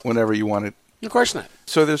test whenever you want it. Of course not.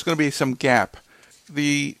 So there's going to be some gap.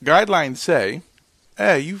 The guidelines say,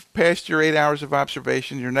 hey, you've passed your 8 hours of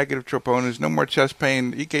observation, your negative troponins, no more chest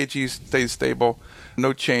pain, EKG stays stable,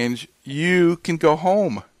 no change. You can go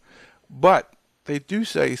home. But they do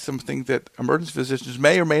say something that emergency physicians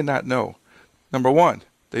may or may not know. Number one,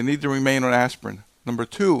 they need to remain on aspirin. Number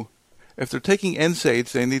two, if they're taking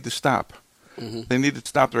NSAIDs, they need to stop. Mm-hmm. They need to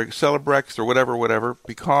stop their Celebrex or whatever,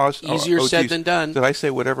 because... Easier said than done. Did I say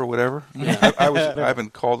whatever? Yeah. I've been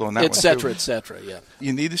called on that et cetera, yeah.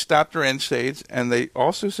 You need to stop their NSAIDs, and they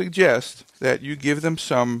also suggest that you give them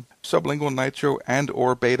some sublingual nitro and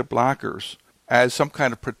or beta blockers as some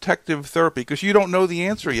kind of protective therapy, because you don't know the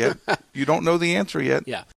answer yet.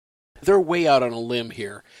 Yeah. They're way out on a limb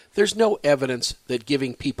here. There's no evidence that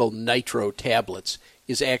giving people nitro tablets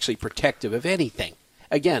is actually protective of anything.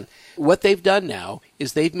 Again, what they've done now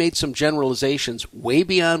is they've made some generalizations way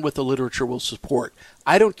beyond what the literature will support.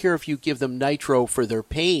 I don't care if you give them nitro for their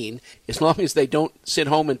pain, as long as they don't sit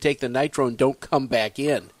home and take the nitro and don't come back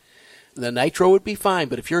in. The nitro would be fine,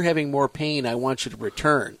 but if you're having more pain, I want you to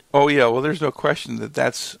return. Oh, yeah, well, there's no question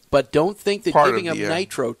that's... But don't think that giving them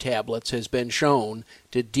nitro tablets has been shown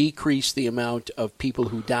to decrease the amount of people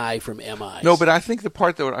who die from MIs. No, but I think the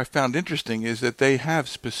part that I found interesting is that they have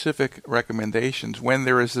specific recommendations when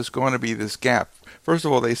there is going to be this gap. First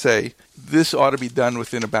of all, they say this ought to be done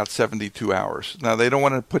within about 72 hours. Now, they don't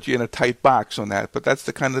want to put you in a tight box on that, but that's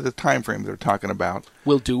the kind of the time frame they're talking about.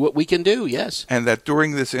 We'll do what we can do, yes. And that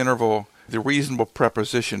during this interval, the reasonable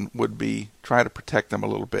preposition would be try to protect them a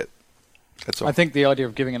little bit. That's all. I think the idea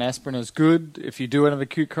of giving an aspirin is good. If you do have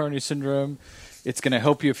acute coronary syndrome, it's going to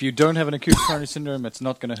help you. If you don't have an acute coronary syndrome, it's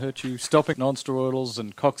not going to hurt you. Stopping non-steroidals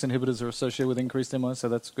and COX inhibitors are associated with increased MI, so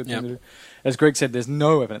that's a good thing to do. As Greg said, there's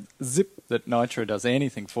no evidence, that nitro does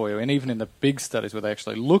anything for you. And even in the big studies where they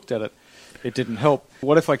actually looked at it, it didn't help.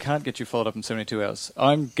 What if I can't get you followed up in 72 hours?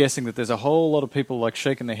 I'm guessing that there's a whole lot of people like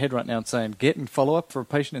shaking their head right now and saying getting follow-up for a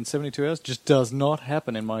patient in 72 hours just does not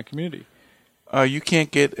happen in my community. You can't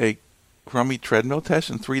get a crummy treadmill test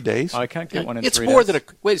in 3 days? I can't get one in 3 days. It's more than a...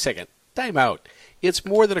 Wait a second. Time out. It's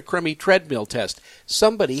more than a crummy treadmill test.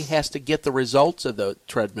 Somebody has to get the results of the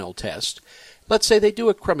treadmill test. Let's say they do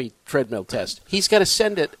a crummy treadmill test. He's got to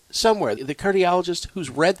send it somewhere. The cardiologist who's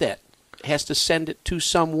read that has to send it to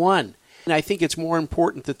someone. And I think it's more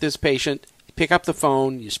important that this patient pick up the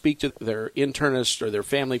phone, you speak to their internist or their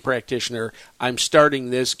family practitioner. I'm starting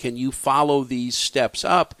this. Can you follow these steps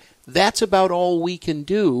up? That's about all we can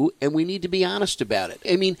do, and we need to be honest about it.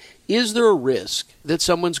 I mean, is there a risk that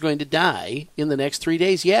someone's going to die in the next 3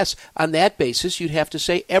 days? Yes. On that basis, you'd have to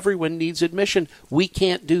say everyone needs admission. We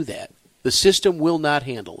can't do that. The system will not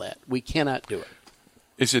handle that. We cannot do it.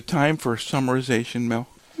 Is it time for summarization, Mel?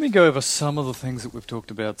 Let me go over some of the things that we've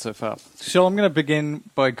talked about so far. So I'm going to begin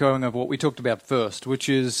by going over what we talked about first, which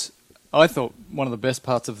is, I thought, one of the best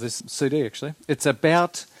parts of this CD, actually. It's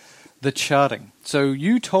about the charting. So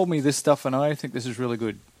you told me this stuff, and I think this is really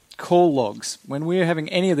good. Call logs. When we're having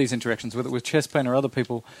any of these interactions, whether with chest pain or other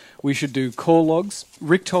people, we should do call logs.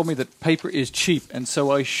 Rick told me that paper is cheap, and so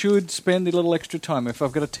I should spend a little extra time. If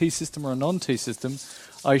I've got a T system or a non-T system,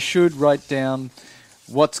 I should write down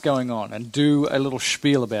what's going on and do a little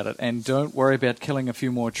spiel about it, and don't worry about killing a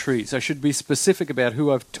few more trees. I should be specific about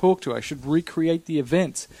who I've talked to. I should recreate the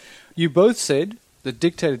events. You both said that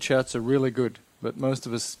dictated charts are really good, but most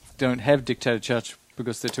of us don't have dictated charts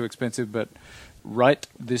because they're too expensive, but write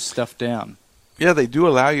this stuff down. Yeah, they do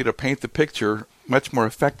allow you to paint the picture much more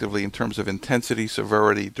effectively in terms of intensity,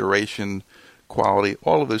 severity, duration, quality,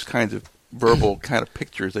 all of those kinds of verbal kind of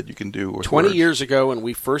pictures that you can do with 20 words. years ago when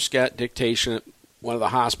we first got dictation at one of the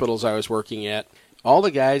hospitals I was working at, All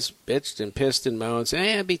the guys bitched and pissed and moaned,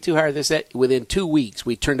 saying, it'd be too hard, this, that. Within 2 weeks,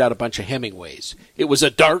 we turned out a bunch of Hemingways. It was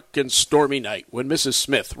a dark and stormy night when Mrs.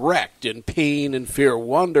 Smith, wracked in pain and fear,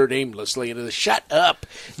 wandered aimlessly into the... Shut up!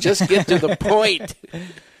 Just get to the point!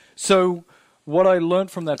 So what I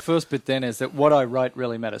learned from that first bit then is that what I write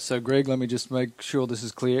really matters. So, Greg, let me just make sure this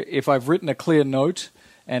is clear. If I've written a clear note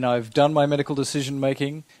and I've done my medical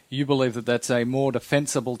decision-making, you believe that that's a more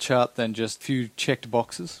defensible chart than just a few checked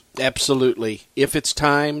boxes? Absolutely. If it's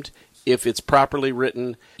timed, if it's properly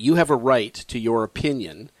written, you have a right to your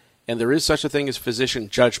opinion, and there is such a thing as physician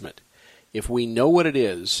judgment. If we know what it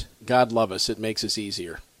is, God love us, it makes us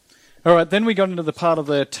easier. All right, then we got into the part of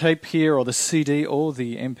the tape here, or the CD, or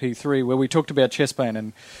the MP3, where we talked about chest pain,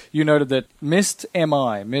 and you noted that missed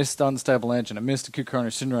MI, missed unstable angina, missed acute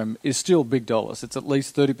coronary syndrome is still big dollars. It's at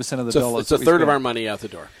least 30% of the dollars. It's a third of our money out the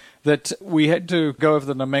door. That we had to go over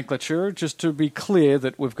the nomenclature just to be clear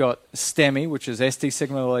that we've got STEMI, which is ST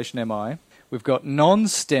segment elevation MI, we've got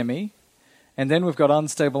non-STEMI, and then we've got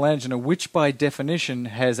unstable angina, which by definition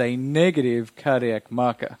has a negative cardiac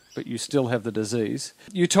marker, but you still have the disease.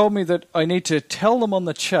 You told me that I need to tell them on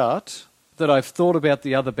the chart that I've thought about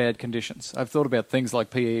the other bad conditions. I've thought about things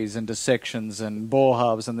like PEs and dissections and bore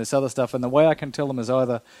halves and this other stuff, and the way I can tell them is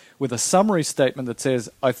either with a summary statement that says,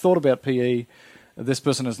 I thought about PE, this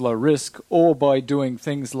person is low risk, or by doing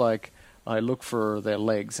things like I look for their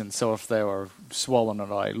legs, and so if they were swollen,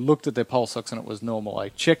 and I looked at their pulse ox and it was normal, I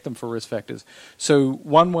checked them for risk factors. So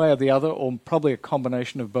one way or the other, or probably a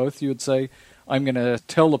combination of both, you would say, I'm going to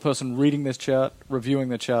tell the person reading this chart, reviewing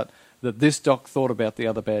the chart, that this doc thought about the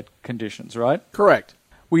other bad conditions, right? Correct.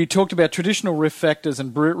 We talked about traditional risk factors,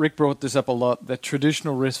 and Rick brought this up a lot, that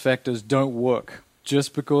traditional risk factors don't work.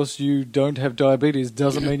 Just because you don't have diabetes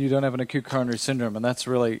doesn't mean you don't have an acute coronary syndrome, and that's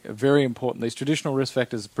really very important. These traditional risk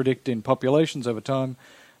factors predict in populations over time,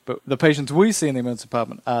 but the patients we see in the emergency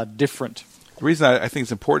department are different. The reason I think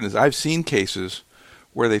it's important is I've seen cases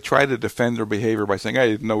where they try to defend their behavior by saying, I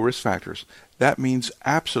had no risk factors. That means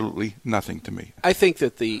absolutely nothing to me. I think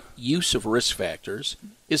that the use of risk factors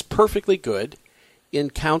is perfectly good in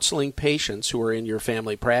counseling patients who are in your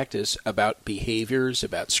family practice about behaviors,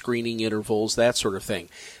 about screening intervals, that sort of thing.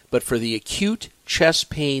 But for the acute chest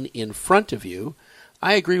pain in front of you,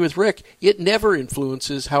 I agree with Rick. It never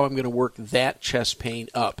influences how I'm going to work that chest pain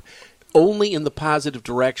up. Only in the positive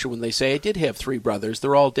direction when they say, I did have 3 brothers,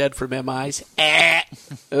 they're all dead from MIs.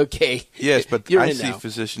 Okay. Yes, but I see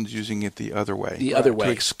physicians using it the other way. The other way.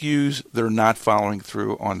 To excuse they're not following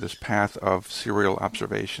through on this path of serial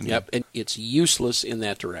observation. Yep, and it's useless in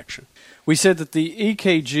that direction. We said that the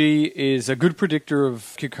EKG is a good predictor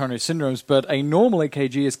of acute coronary syndromes, but a normal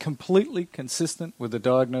EKG is completely consistent with the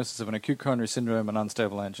diagnosis of an acute coronary syndrome and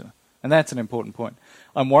unstable angina. And that's an important point.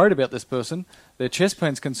 I'm worried about this person. Their chest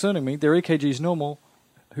pain's concerning me. Their EKG is normal.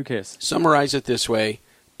 Who cares? Summarize it this way.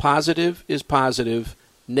 Positive is positive.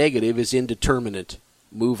 Negative is indeterminate.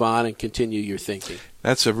 Move on and continue your thinking.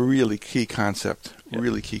 That's a really key concept. Yep.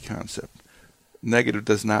 Really key concept. Negative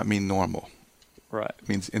does not mean normal. Right. It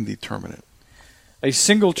means indeterminate. A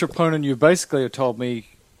single troponin, you basically have told me,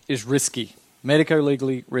 is risky.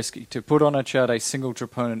 Medico-legally risky. To put on a chart a single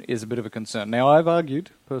troponin is a bit of a concern. Now, I've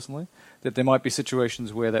argued, personally, that there might be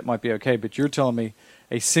situations where that might be okay, but you're telling me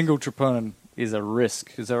a single troponin is a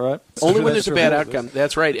risk. Is that right? Only when there's a bad outcome.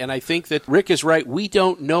 That's right. And I think that Rick is right. We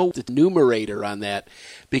don't know the numerator on that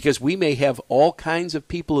because we may have all kinds of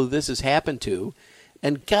people who this has happened to,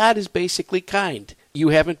 and God is basically kind. You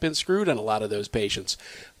haven't been screwed on a lot of those patients.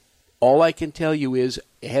 All I can tell you is,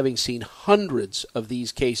 having seen hundreds of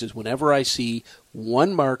these cases, whenever I see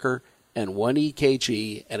one marker and one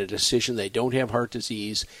EKG and a decision they don't have heart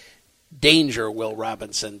disease, danger, Will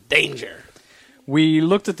Robinson, danger. We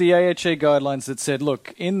looked at the AHA guidelines that said,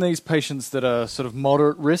 look, in these patients that are sort of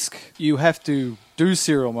moderate risk, you have to do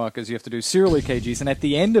serial markers, you have to do serial EKGs, and at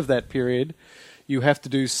the end of that period, you have to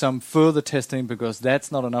do some further testing because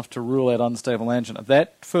that's not enough to rule out unstable angina.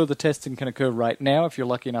 That further testing can occur right now if you're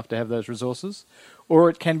lucky enough to have those resources, or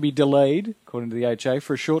it can be delayed, according to the AHA,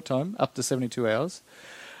 for a short time, up to 72 hours.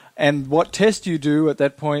 And what test you do at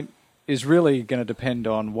that point is really going to depend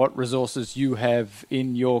on what resources you have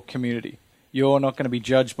in your community. You're not going to be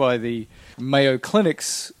judged by the Mayo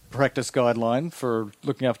Clinic's practice guideline for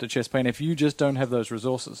looking after chest pain if you just don't have those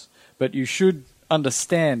resources. But you should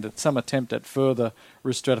understand that some attempt at further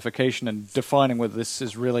risk stratification and defining whether this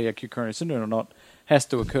is really acute coronary syndrome or not has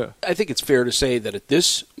to occur. I think it's fair to say that at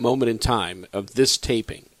this moment in time of this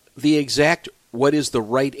taping, the exact what is the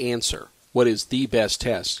right answer, what is the best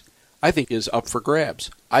test, I think is up for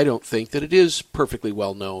grabs. I don't think that it is perfectly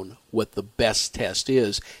well known what the best test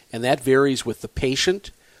is, and that varies with the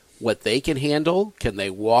patient, what they can handle. Can they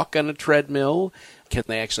walk on a treadmill? Can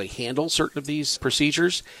they actually handle certain of these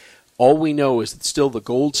procedures? All we know is that still the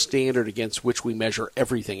gold standard against which we measure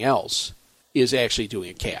everything else is actually doing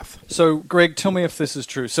a cath. So, Greg, tell me if this is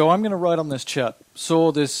true. So I'm going to write on this chart.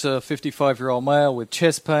 Saw this 55-year-old male with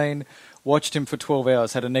chest pain, watched him for 12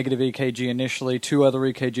 hours, had a negative EKG initially, 2 other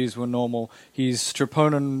EKGs were normal. His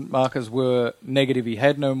troponin markers were negative. He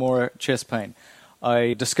had no more chest pain.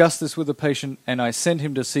 I discussed this with the patient, and I sent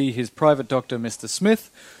him to see his private doctor, Mr.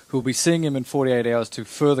 Smith, who will be seeing him in 48 hours to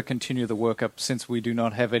further continue the workup since we do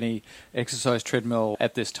not have any exercise treadmill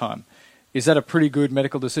at this time. Is that a pretty good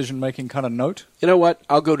medical decision-making kind of note? You know what?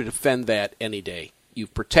 I'll go to defend that any day.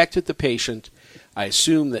 You've protected the patient. I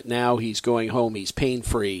assume that now he's going home, he's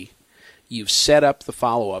pain-free. You've set up the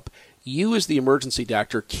follow-up. You, as the emergency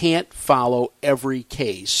doctor, can't follow every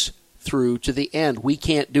case through to the end. We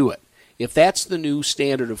can't do it. If that's the new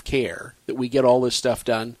standard of care, that we get all this stuff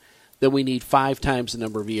done, then we need 5 times the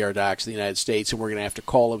number of ER docs in the United States, and we're going to have to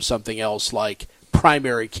call them something else like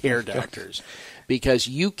primary care doctors, because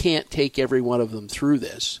you can't take every one of them through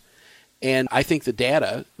this. And I think the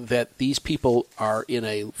data that these people are in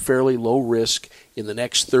a fairly low risk in the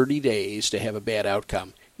next 30 days to have a bad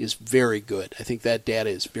outcome is very good. I think that data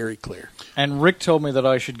is very clear. And Rick told me that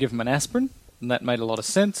I should give him an aspirin, and that made a lot of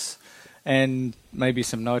sense, and maybe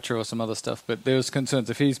some nitro or some other stuff. But there's concerns.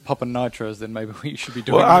 If he's popping nitros, then maybe we should be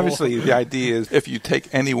doing Well, more. obviously, the idea is if you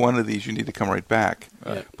take any one of these, you need to come right back.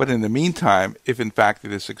 Right. But in the meantime, if in fact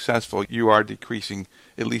it is successful, you are decreasing,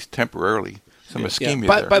 at least temporarily, some ischemia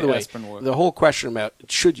there. By the Yeah, way, aspirin works. the whole question about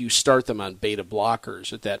should you start them on beta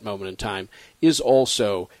blockers at that moment in time is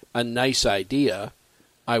also a nice idea.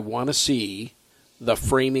 I want to see the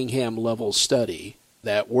Framingham level study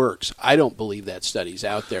that works. I don't believe that study's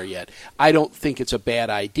out there yet. I don't think it's a bad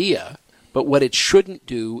idea, but what it shouldn't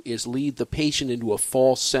do is lead the patient into a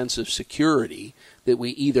false sense of security that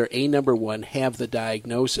we either, number one, have the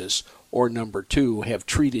diagnosis, or number two, have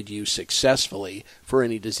treated you successfully for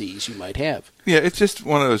any disease you might have. Yeah, it's just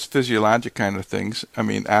one of those physiologic kind of things. I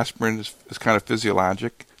mean, aspirin is kind of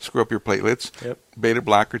physiologic. Screw up your platelets. Yep. Beta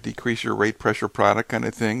blocker, decrease your rate pressure product kind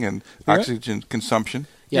of thing, and oxygen consumption.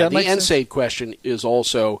 Yeah, Yeah, it the makes sense. NSAID question is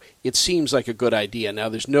also, it seems like a good idea. Now,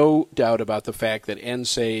 there's no doubt about the fact that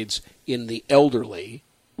NSAIDs in the elderly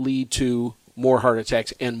lead to more heart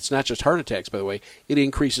attacks. And it's not just heart attacks, by the way. It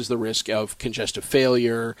increases the risk of congestive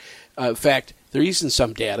failure. In fact, there is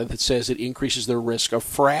some data that says it increases the risk of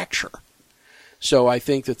fracture. So I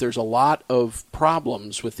think that there's a lot of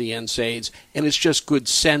problems with the NSAIDs, and it's just good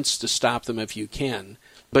sense to stop them if you can.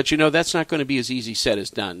 But, that's not going to be as easy said as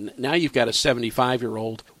done. Now you've got a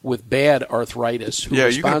 75-year-old with bad arthritis who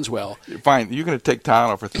responds well. Fine, you're going to take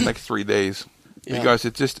Tylenol for the next 3 days because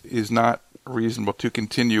it just is not reasonable to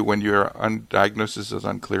continue when your diagnosis is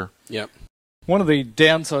unclear. Yep. One of the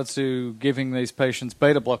downsides to giving these patients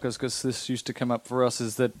beta blockers, because this used to come up for us,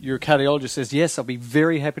 is that your cardiologist says, yes, I'll be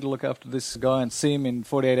very happy to look after this guy and see him in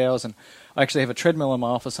 48 hours, and I actually have a treadmill in my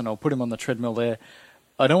office, and I'll put him on the treadmill there.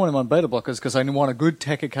 I don't want him on beta blockers because I want a good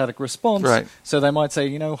tachycardic response. Right. So they might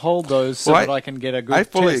say, hold those so that I can get a good I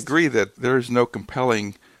fully test. agree that there is no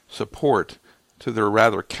compelling support to their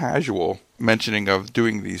rather casual mentioning of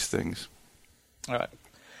doing these things. All right.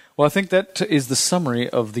 Well, I think that is the summary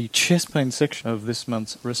of the chest pain section of this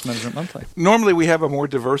month's Risk Management Monthly. Normally we have a more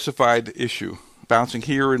diversified issue, bouncing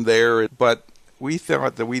here and there, but we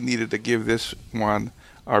thought that we needed to give this one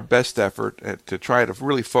our best effort to try to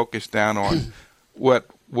really focus down on what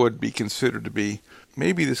would be considered to be,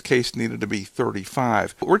 maybe this case needed to be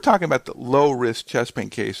 35. We're talking about the low-risk chest pain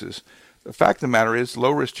cases. The fact of the matter is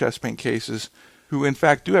low-risk chest pain cases who in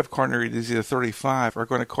fact do have coronary disease at 35 are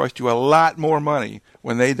going to cost you a lot more money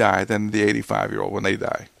when they die than the 85-year-old when they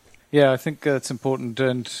die. Yeah, I think that's important.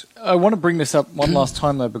 And I want to bring this up one last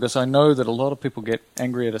time, though, because I know that a lot of people get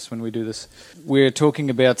angry at us when we do this. We're talking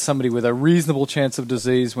about somebody with a reasonable chance of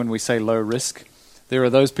disease when we say low risk. There are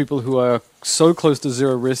those people who are so close to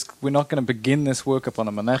zero risk, we're not going to begin this workup on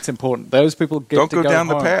them, and that's important. Those people get Don't to go down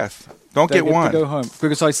home. the path. Don't They get one. to go home.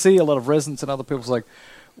 Because I see a lot of residents and other people's like,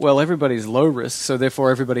 well, everybody's low risk, so therefore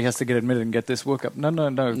everybody has to get admitted and get this workup.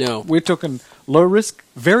 No. We're talking low risk,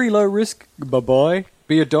 very low risk, bye-bye.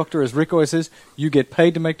 Be a doctor, as Rick always says. You get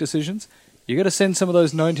paid to make decisions. You got to send some of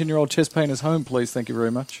those 19-year-old chest painers home, please. Thank you very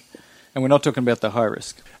much. And we're not talking about the high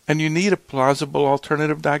risk. And you need a plausible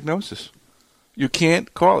alternative diagnosis. You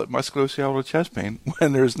can't call it musculoskeletal chest pain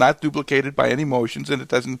when there's not duplicated by any motions and it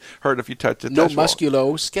doesn't hurt if you touch it. No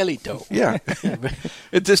musculoskeletal. Yeah.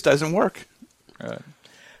 It just doesn't work.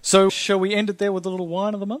 So shall we end it there with a little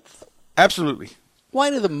wine of the month? Absolutely.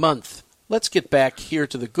 Wine of the month. Let's get back here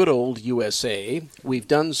to the good old USA. We've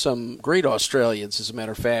done some great Australians, as a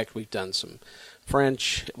matter of fact. We've done some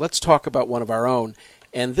French. Let's talk about one of our own.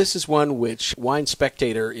 And this is one which Wine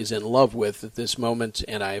Spectator is in love with at this moment.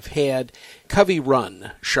 And I've had Covey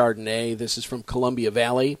Run Chardonnay. This is from Columbia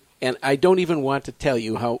Valley. And I don't even want to tell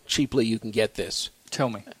you how cheaply you can get this. Tell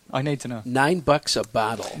me. I need to know. $9 a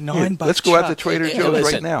bottle. $9. Let's go out to Trader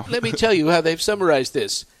Joe's right now. Let me tell you how they've summarized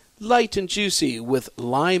this. Light and juicy with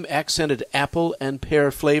lime-accented apple and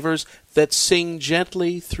pear flavors that sing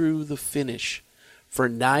gently through the finish. For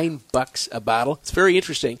 $9 a bottle. It's very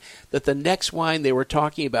interesting that the next wine they were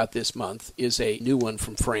talking about this month is a new one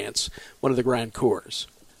from France, one of the Grand Cours.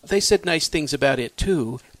 They said nice things about it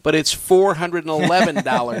too, but it's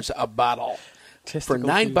 $411 a bottle. For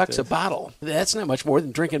 $9 a bottle. That's not much more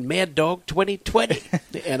than drinking Mad Dog 2020.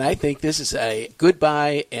 And I think this is a good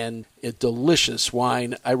buy and a delicious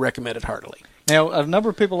wine. I recommend it heartily. Now, a number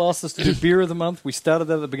of people asked us to do Beer of the Month. We started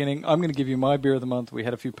that at the beginning. I'm going to give you my Beer of the Month. We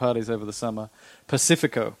had a few parties over the summer.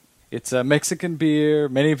 Pacifico. It's a Mexican beer.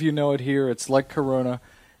 Many of you know it here. It's like Corona.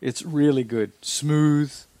 It's really good.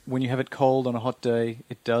 Smooth. When you have it cold on a hot day,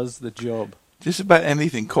 it does the job. Just about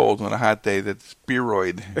anything cold on a hot day that's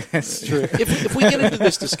beeroid. That's true. If we get into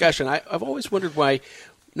this discussion, I've always wondered why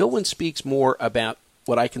no one speaks more about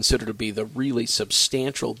what I consider to be the really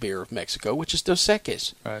substantial beer of Mexico, which is Dos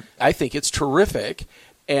Equis. Right. I think it's terrific,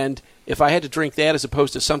 and if I had to drink that as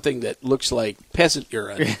opposed to something that looks like peasant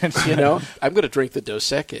urine, I'm going to drink the Dos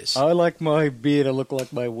Equis. I like my beer to look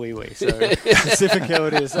like my wee-wee, so Pacifico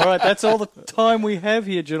it is. All right, that's all the time we have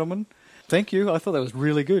here, gentlemen. Thank you. I thought that was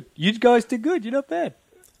really good. You guys did good. You're not bad.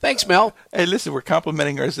 Thanks, Mel. Hey, listen, we're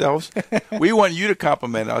complimenting ourselves. We want you to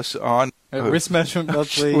compliment us on Risk Management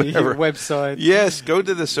Monthly, your website. Yes, go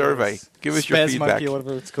to the survey. Give us your Spaz feedback. Monkey,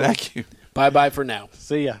 whatever it's called. Thank you. Bye-bye for now.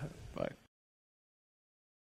 See ya.